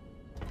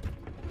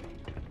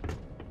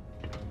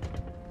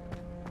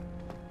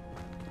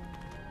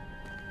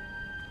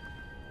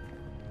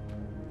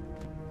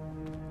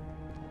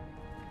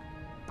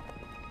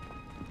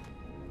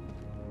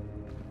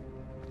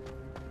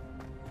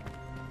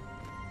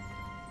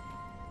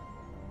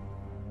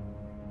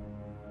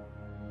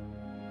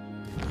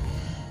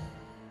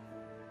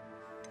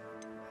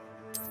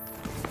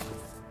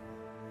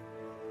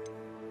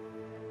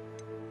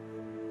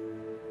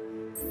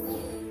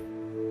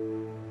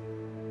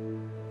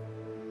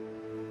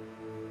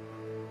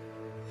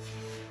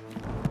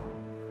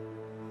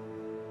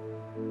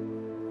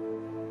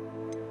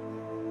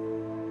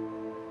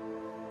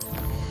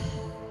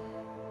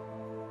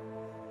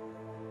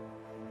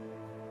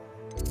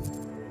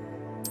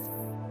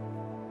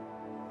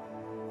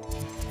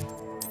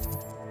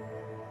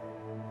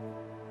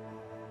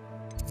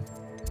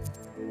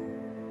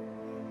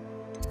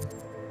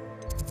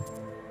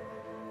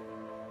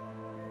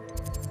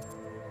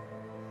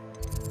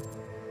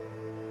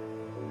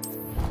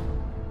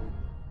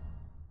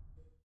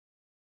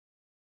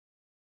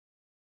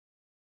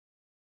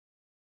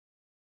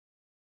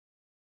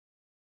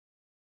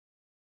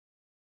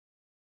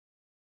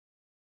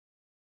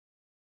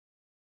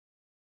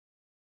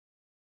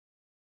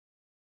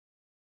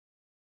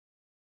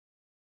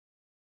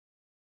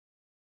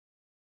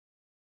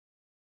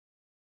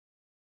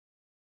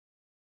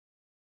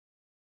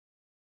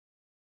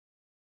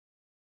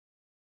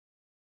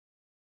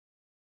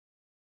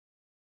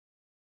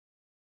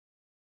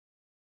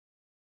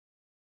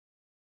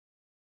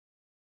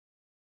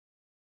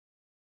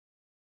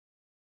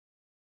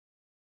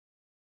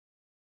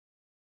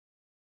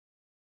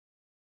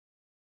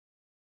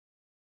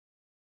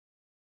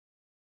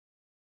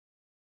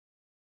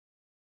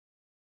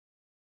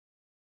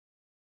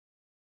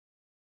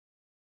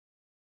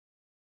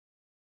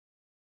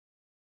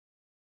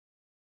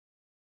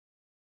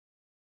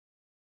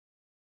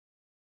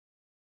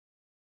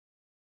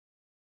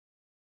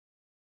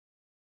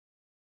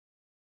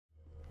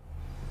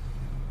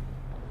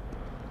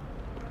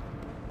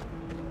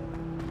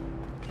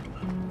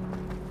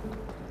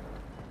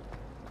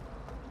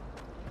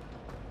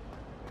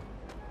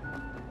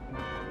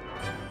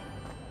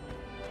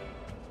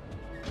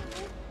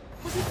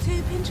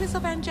 Pinches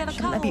of Angelica.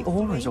 Shouldn't there be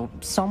auras or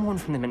someone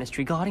from the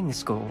ministry guarding the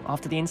school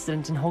after the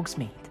incident in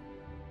Hogsmeade?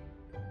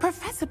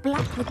 Professor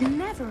Black would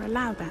never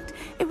allow that.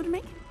 It would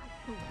make...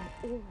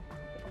 I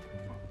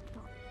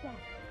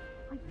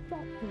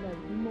bet he knows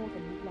more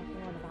than he's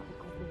letting on about the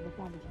Goblin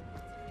Rebellion.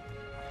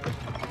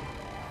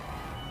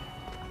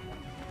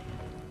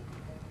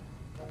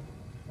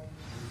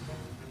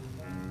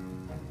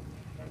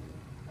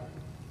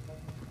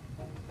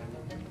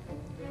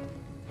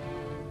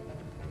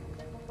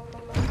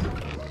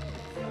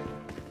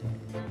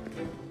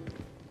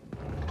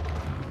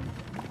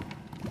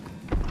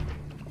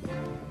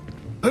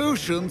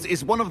 Potions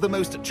is one of the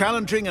most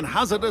challenging and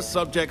hazardous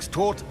subjects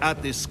taught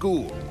at this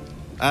school.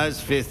 As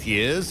fifth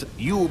years,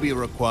 you will be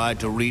required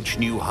to reach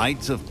new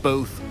heights of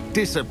both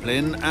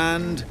discipline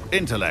and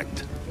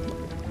intellect.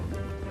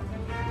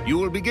 You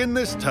will begin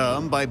this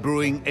term by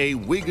brewing a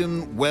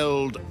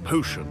Wigan-Weld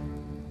potion.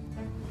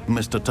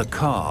 Mr.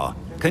 Takar,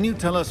 can you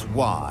tell us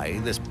why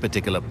this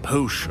particular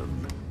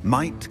potion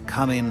might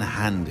come in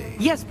handy?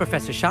 Yes,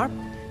 Professor Sharp.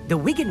 The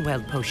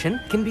Wigan-Weld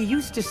potion can be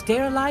used to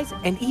sterilize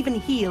and even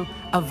heal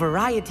a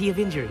variety of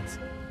injuries.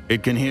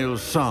 It can heal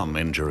some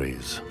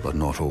injuries, but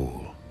not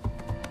all.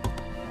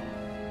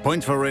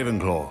 Points for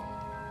Ravenclaw.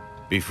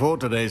 Before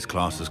today's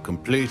class is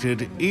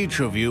completed, each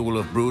of you will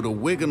have brewed a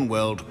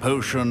Wiggenweld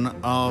potion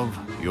of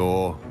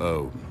your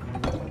own.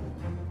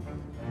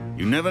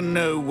 You never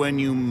know when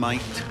you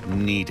might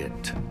need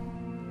it.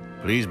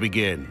 Please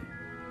begin.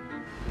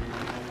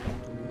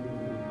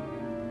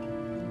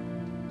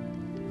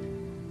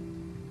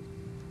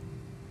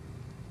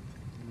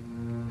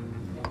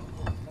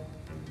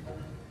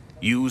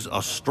 Use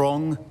a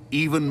strong,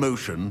 even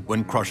motion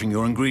when crushing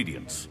your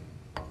ingredients.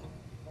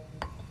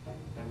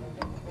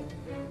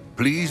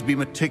 Please be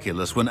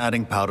meticulous when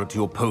adding powder to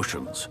your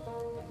potions.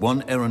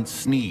 One errant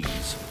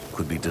sneeze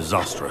could be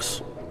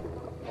disastrous.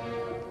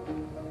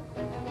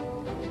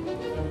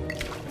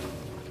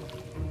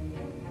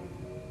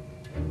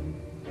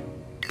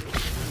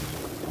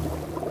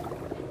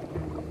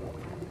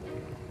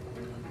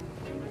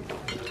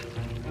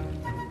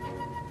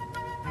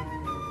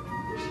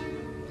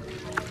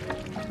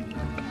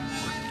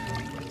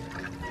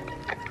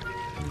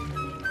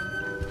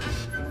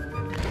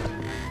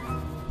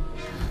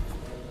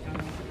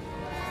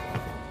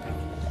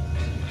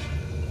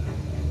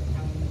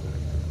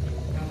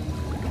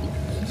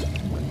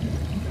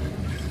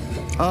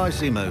 I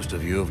see most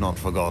of you have not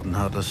forgotten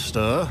how to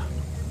stir.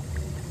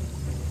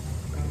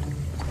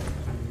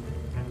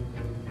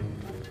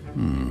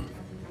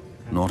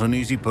 Not an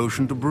easy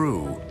potion to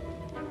brew.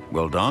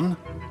 Well done.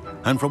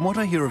 And from what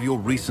I hear of your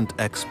recent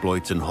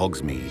exploits in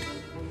Hogsmeade,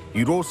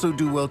 you'd also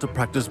do well to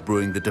practice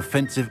brewing the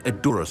defensive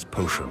Edurus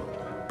potion.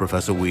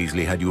 Professor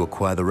Weasley had you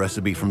acquire the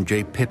recipe from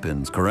J.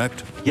 Pippins,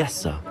 correct? Yes,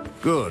 sir.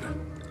 Good.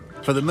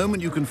 For the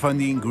moment, you can find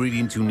the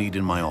ingredients you need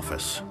in my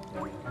office.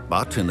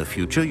 But in the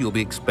future, you'll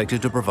be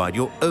expected to provide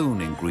your own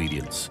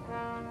ingredients.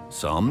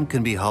 Some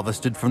can be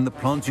harvested from the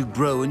plants you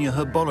grow in your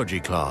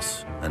Herbology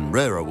class, and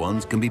rarer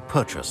ones can be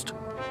purchased.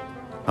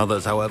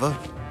 Others, however,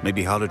 may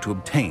be harder to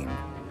obtain,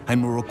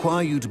 and will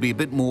require you to be a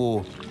bit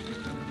more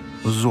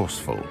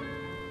resourceful.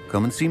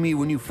 Come and see me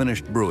when you've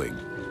finished brewing,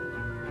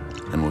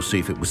 and we'll see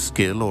if it was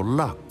skill or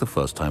luck the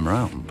first time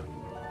round.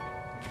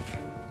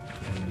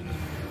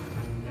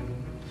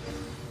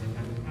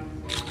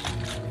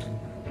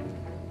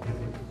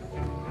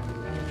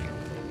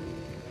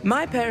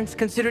 My parents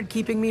considered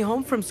keeping me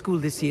home from school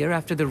this year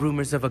after the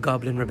rumors of a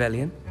goblin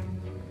rebellion.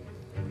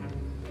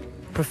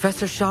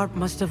 Professor Sharp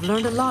must have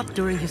learned a lot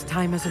during his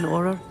time as an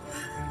Auror.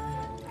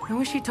 I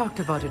wish he talked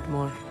about it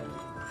more.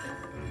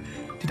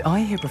 Did I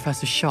hear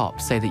Professor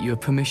Sharp say that you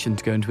have permission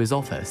to go into his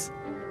office?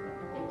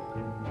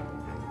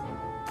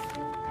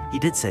 He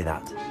did say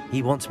that.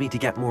 He wants me to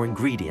get more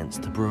ingredients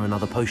to brew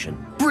another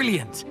potion.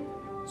 Brilliant!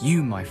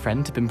 You, my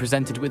friend, have been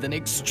presented with an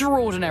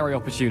extraordinary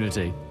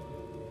opportunity.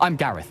 I'm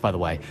Gareth, by the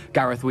way.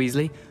 Gareth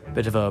Weasley.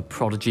 Bit of a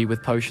prodigy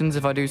with potions,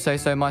 if I do say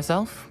so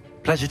myself.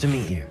 Pleasure to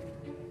meet you.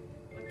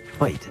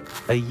 Wait,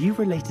 are you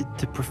related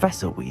to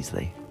Professor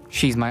Weasley?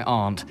 She's my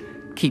aunt.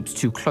 Keeps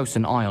too close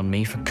an eye on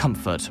me for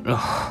comfort.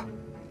 Ugh.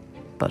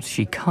 But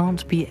she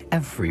can't be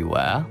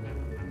everywhere.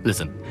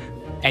 Listen,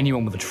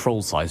 anyone with a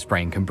troll-sized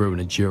brain can brew an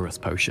Edurus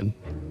potion.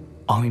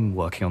 I'm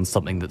working on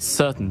something that's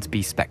certain to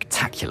be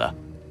spectacular.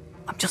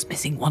 I'm just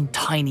missing one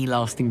tiny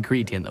last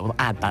ingredient that will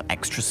add that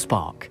extra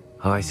spark.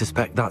 I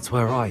suspect that's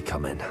where I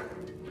come in.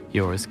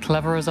 You're as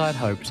clever as I'd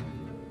hoped.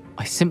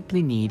 I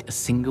simply need a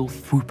single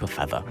Fwooper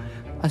feather.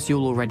 As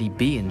you'll already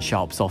be in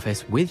Sharp's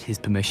office with his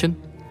permission,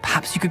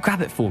 perhaps you could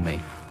grab it for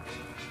me.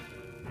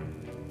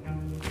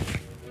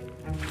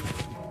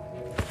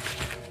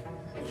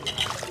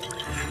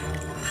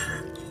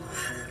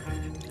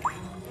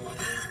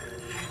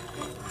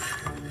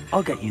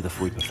 I'll get you the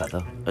Fwooper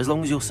feather, as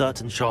long as you're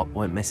certain Sharp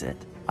won't miss it.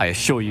 I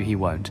assure you he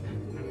won't.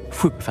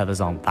 Fwooper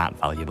feathers aren't that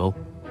valuable.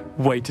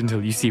 Wait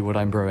until you see what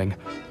I'm brewing.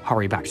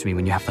 Hurry back to me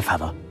when you have the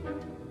feather.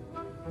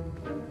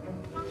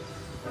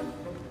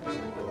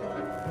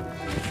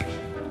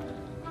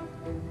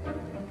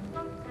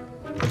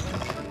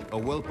 A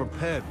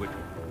well-prepared witch.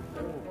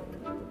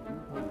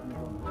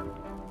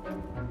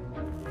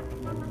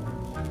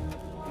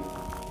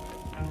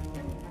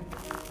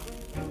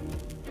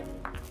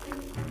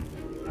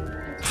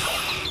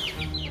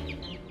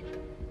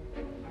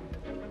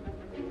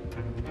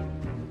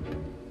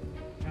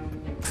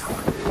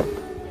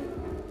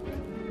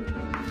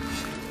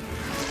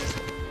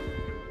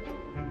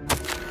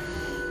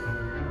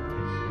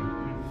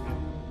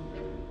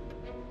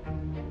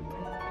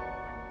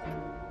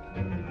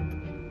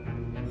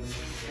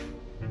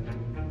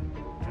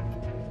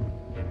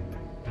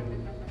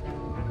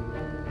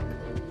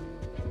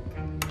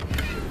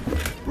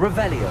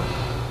 Revelio.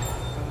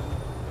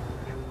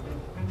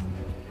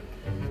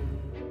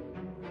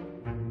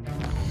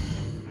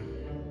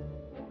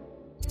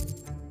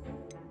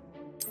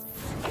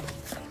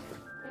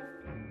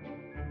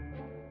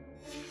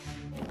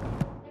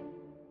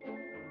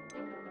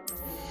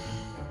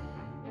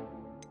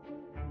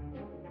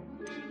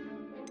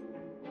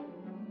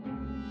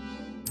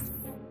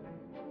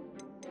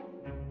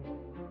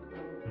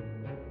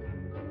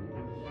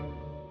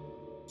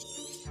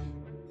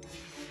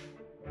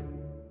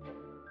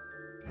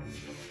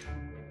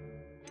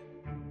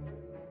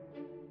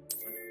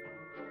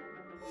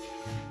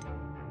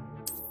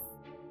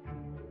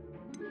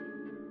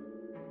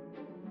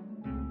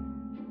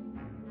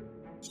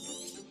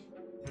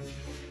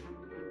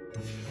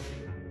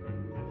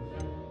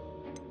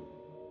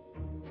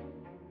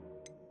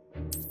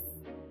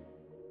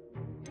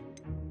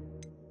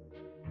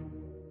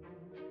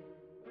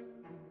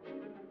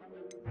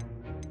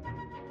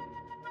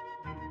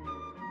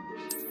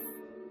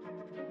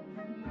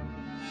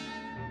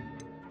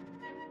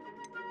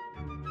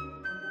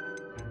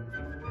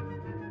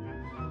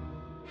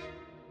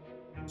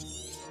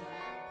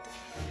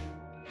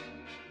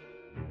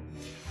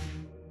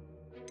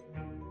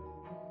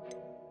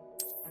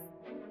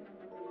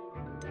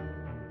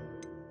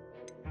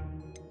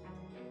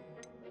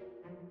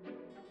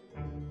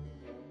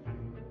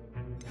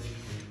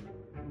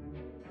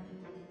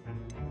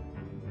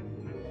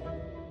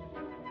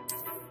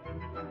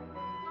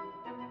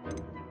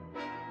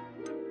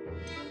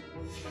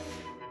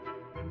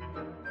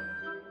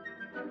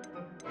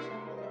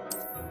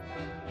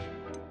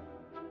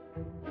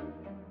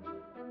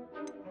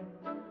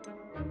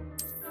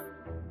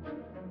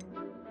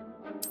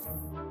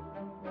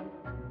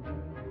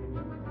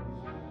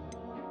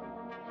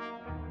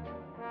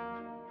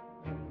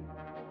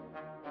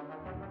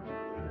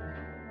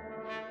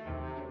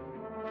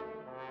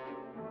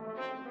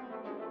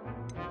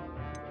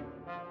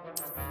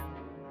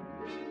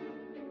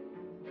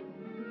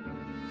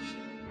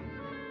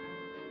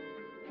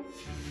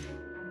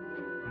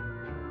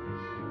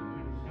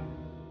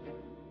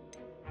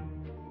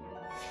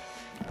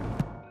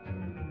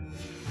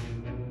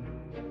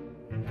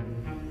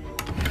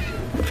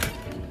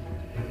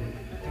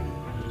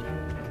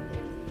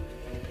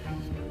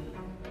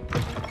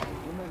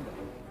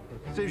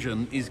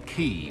 Precision is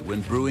key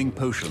when brewing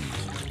potions.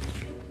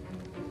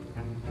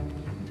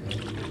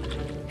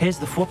 Here's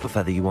the Fwopper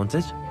feather you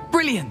wanted.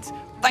 Brilliant!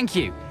 Thank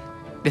you!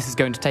 This is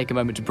going to take a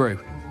moment to brew.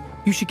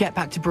 You should get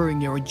back to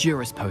brewing your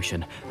Adurus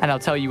potion, and I'll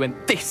tell you when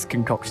this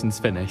concoction's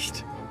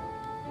finished.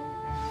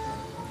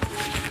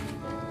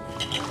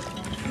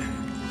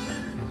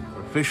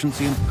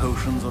 Proficiency and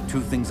potions are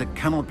two things that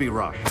cannot be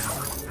rushed.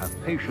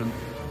 Have patience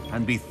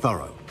and be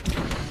thorough.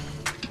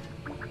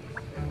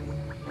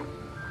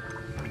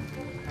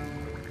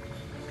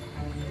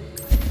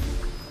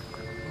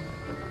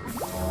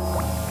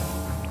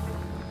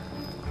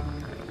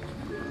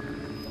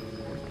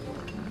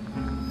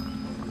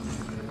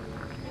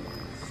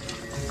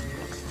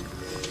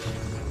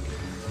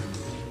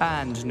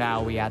 And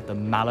now we add the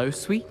mallow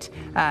sweet,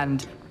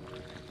 and...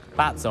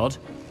 That's odd.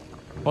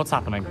 What's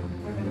happening?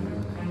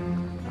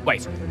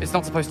 Wait, it's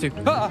not supposed to...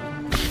 Ah!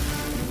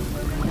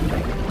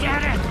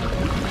 Get it!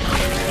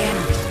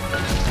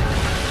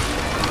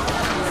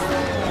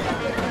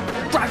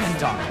 Dragon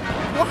Dart!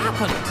 What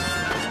happened?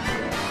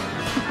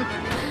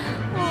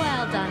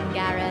 Well done,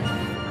 Gareth.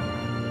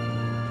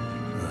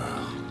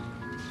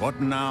 What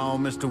now,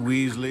 Mr.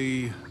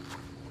 Weasley?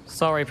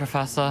 Sorry,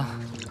 Professor.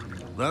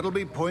 That'll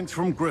be points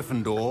from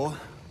Gryffindor.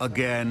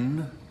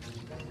 Again.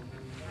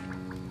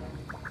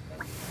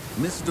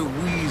 Mr.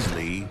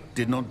 Weasley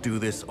did not do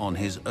this on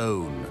his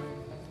own.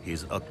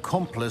 His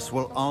accomplice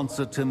will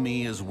answer to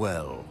me as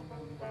well.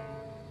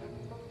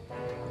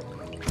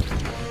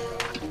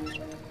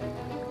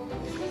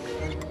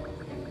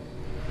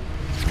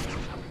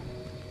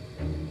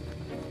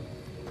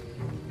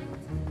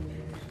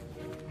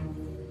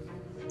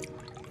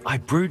 I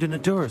brewed an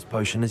Adurus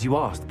potion as you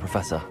asked,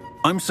 Professor.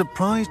 I'm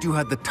surprised you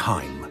had the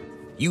time.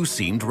 You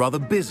seemed rather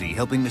busy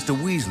helping Mr.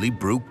 Weasley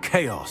brew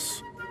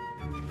chaos.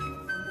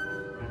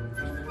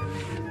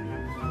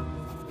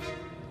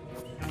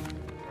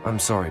 I'm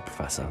sorry,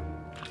 Professor.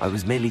 I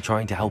was merely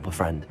trying to help a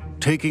friend.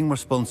 Taking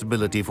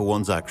responsibility for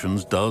one's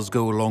actions does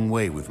go a long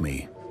way with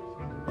me.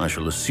 I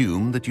shall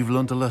assume that you've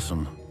learnt a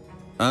lesson.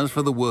 As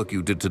for the work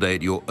you did today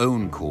at your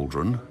own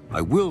cauldron,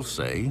 I will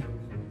say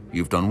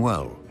you've done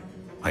well.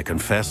 I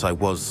confess I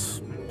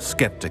was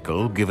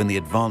skeptical, given the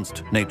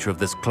advanced nature of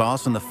this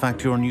class and the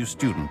fact you're a new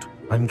student.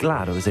 I'm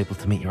glad I was able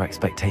to meet your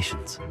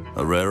expectations.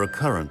 A rare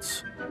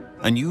occurrence.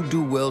 And you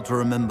do well to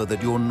remember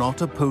that you're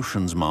not a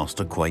potions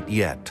master quite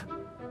yet.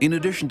 In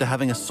addition to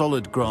having a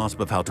solid grasp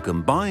of how to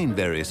combine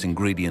various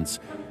ingredients,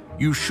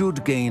 you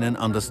should gain an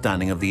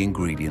understanding of the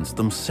ingredients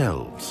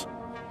themselves.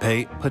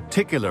 Pay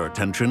particular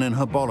attention in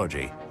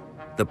herbology.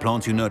 The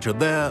plants you nurture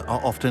there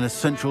are often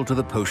essential to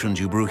the potions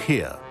you brew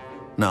here.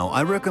 Now,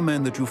 I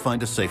recommend that you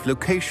find a safe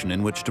location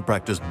in which to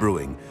practice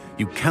brewing.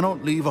 You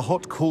cannot leave a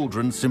hot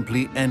cauldron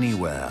simply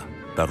anywhere.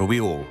 That'll be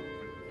all.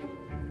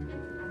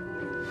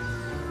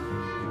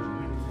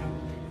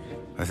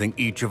 I think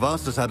each of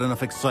us has had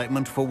enough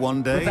excitement for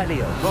one day.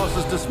 Revelio. Class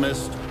is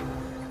dismissed.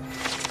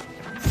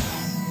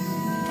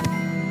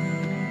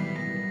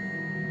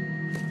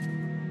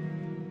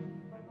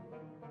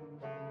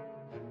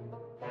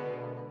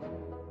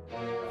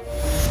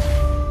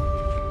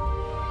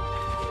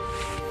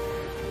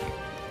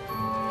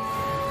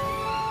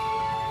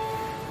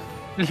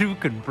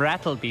 Lucan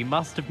Brattleby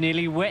must have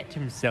nearly wet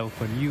himself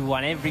when you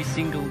won every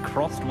single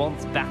crossed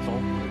once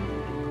battle.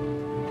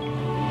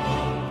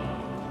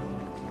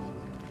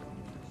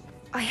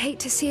 I hate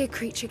to see a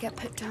creature get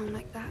put down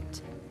like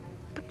that.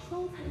 But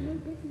trolls have no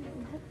business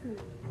in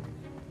Hogwarts.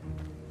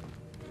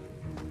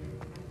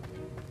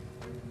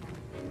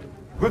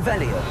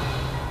 Revelio.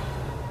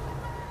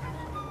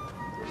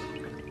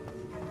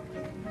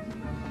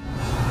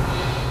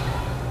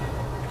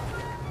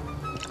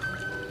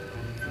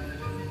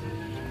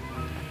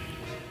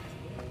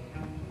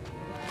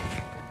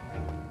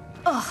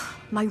 Ugh,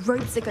 my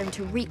robes are going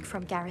to reek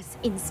from Gareth's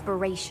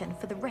inspiration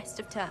for the rest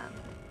of term.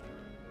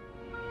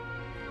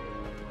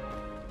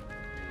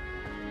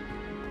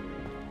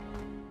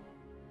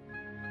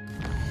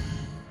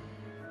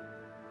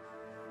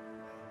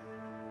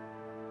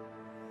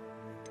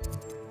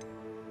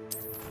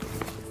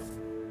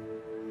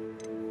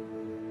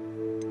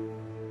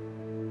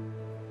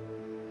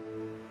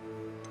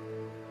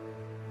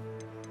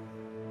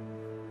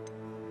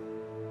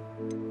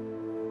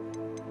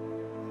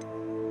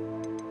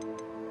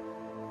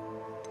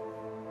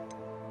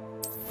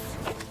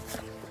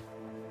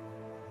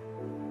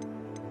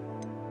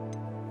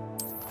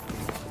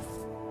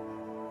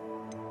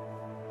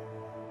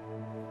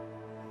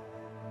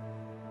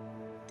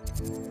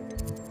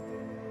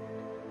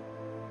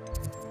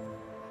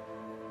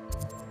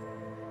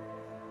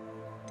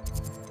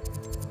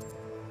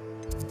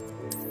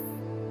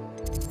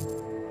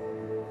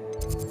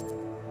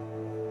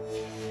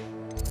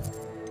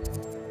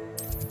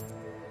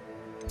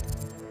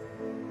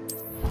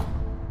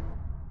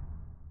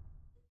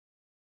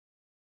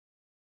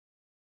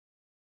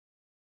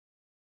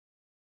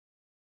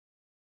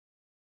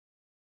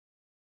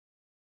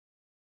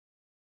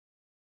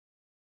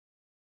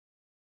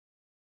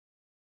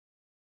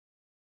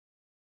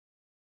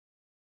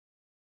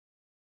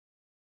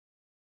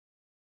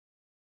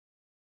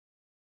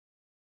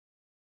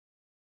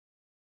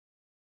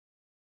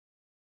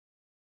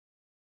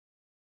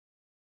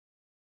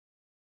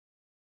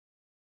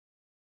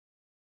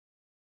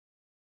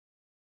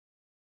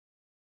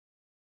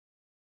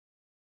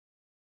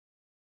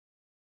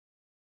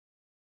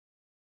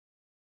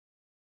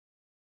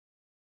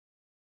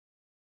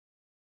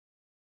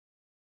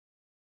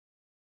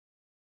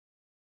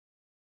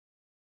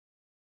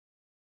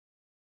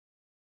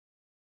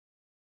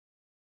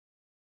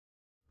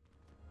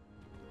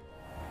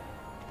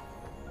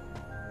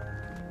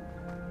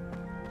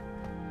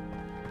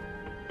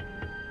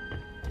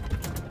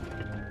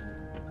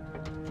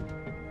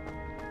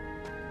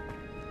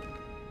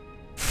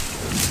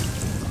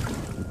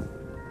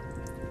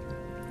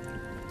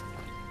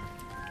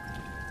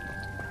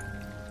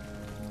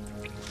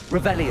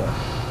 Revelio.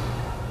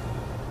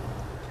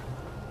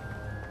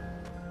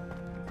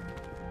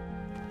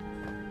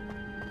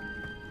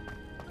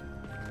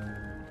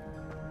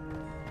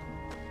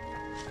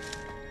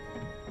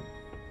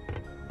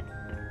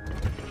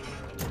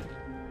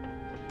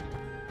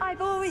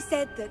 I've always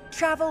said that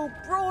travel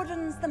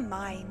broadens the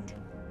mind.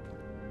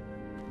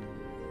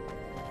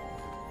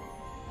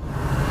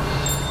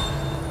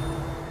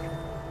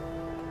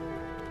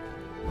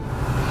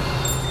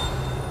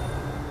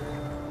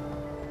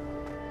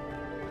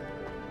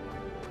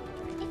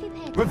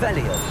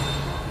 Revelio.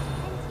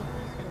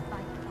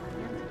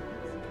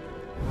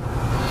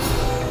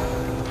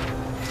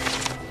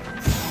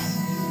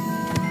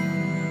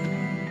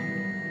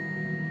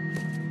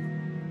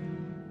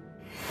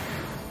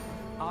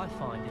 I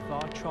find if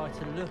I try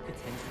to look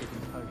attentive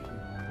in potion,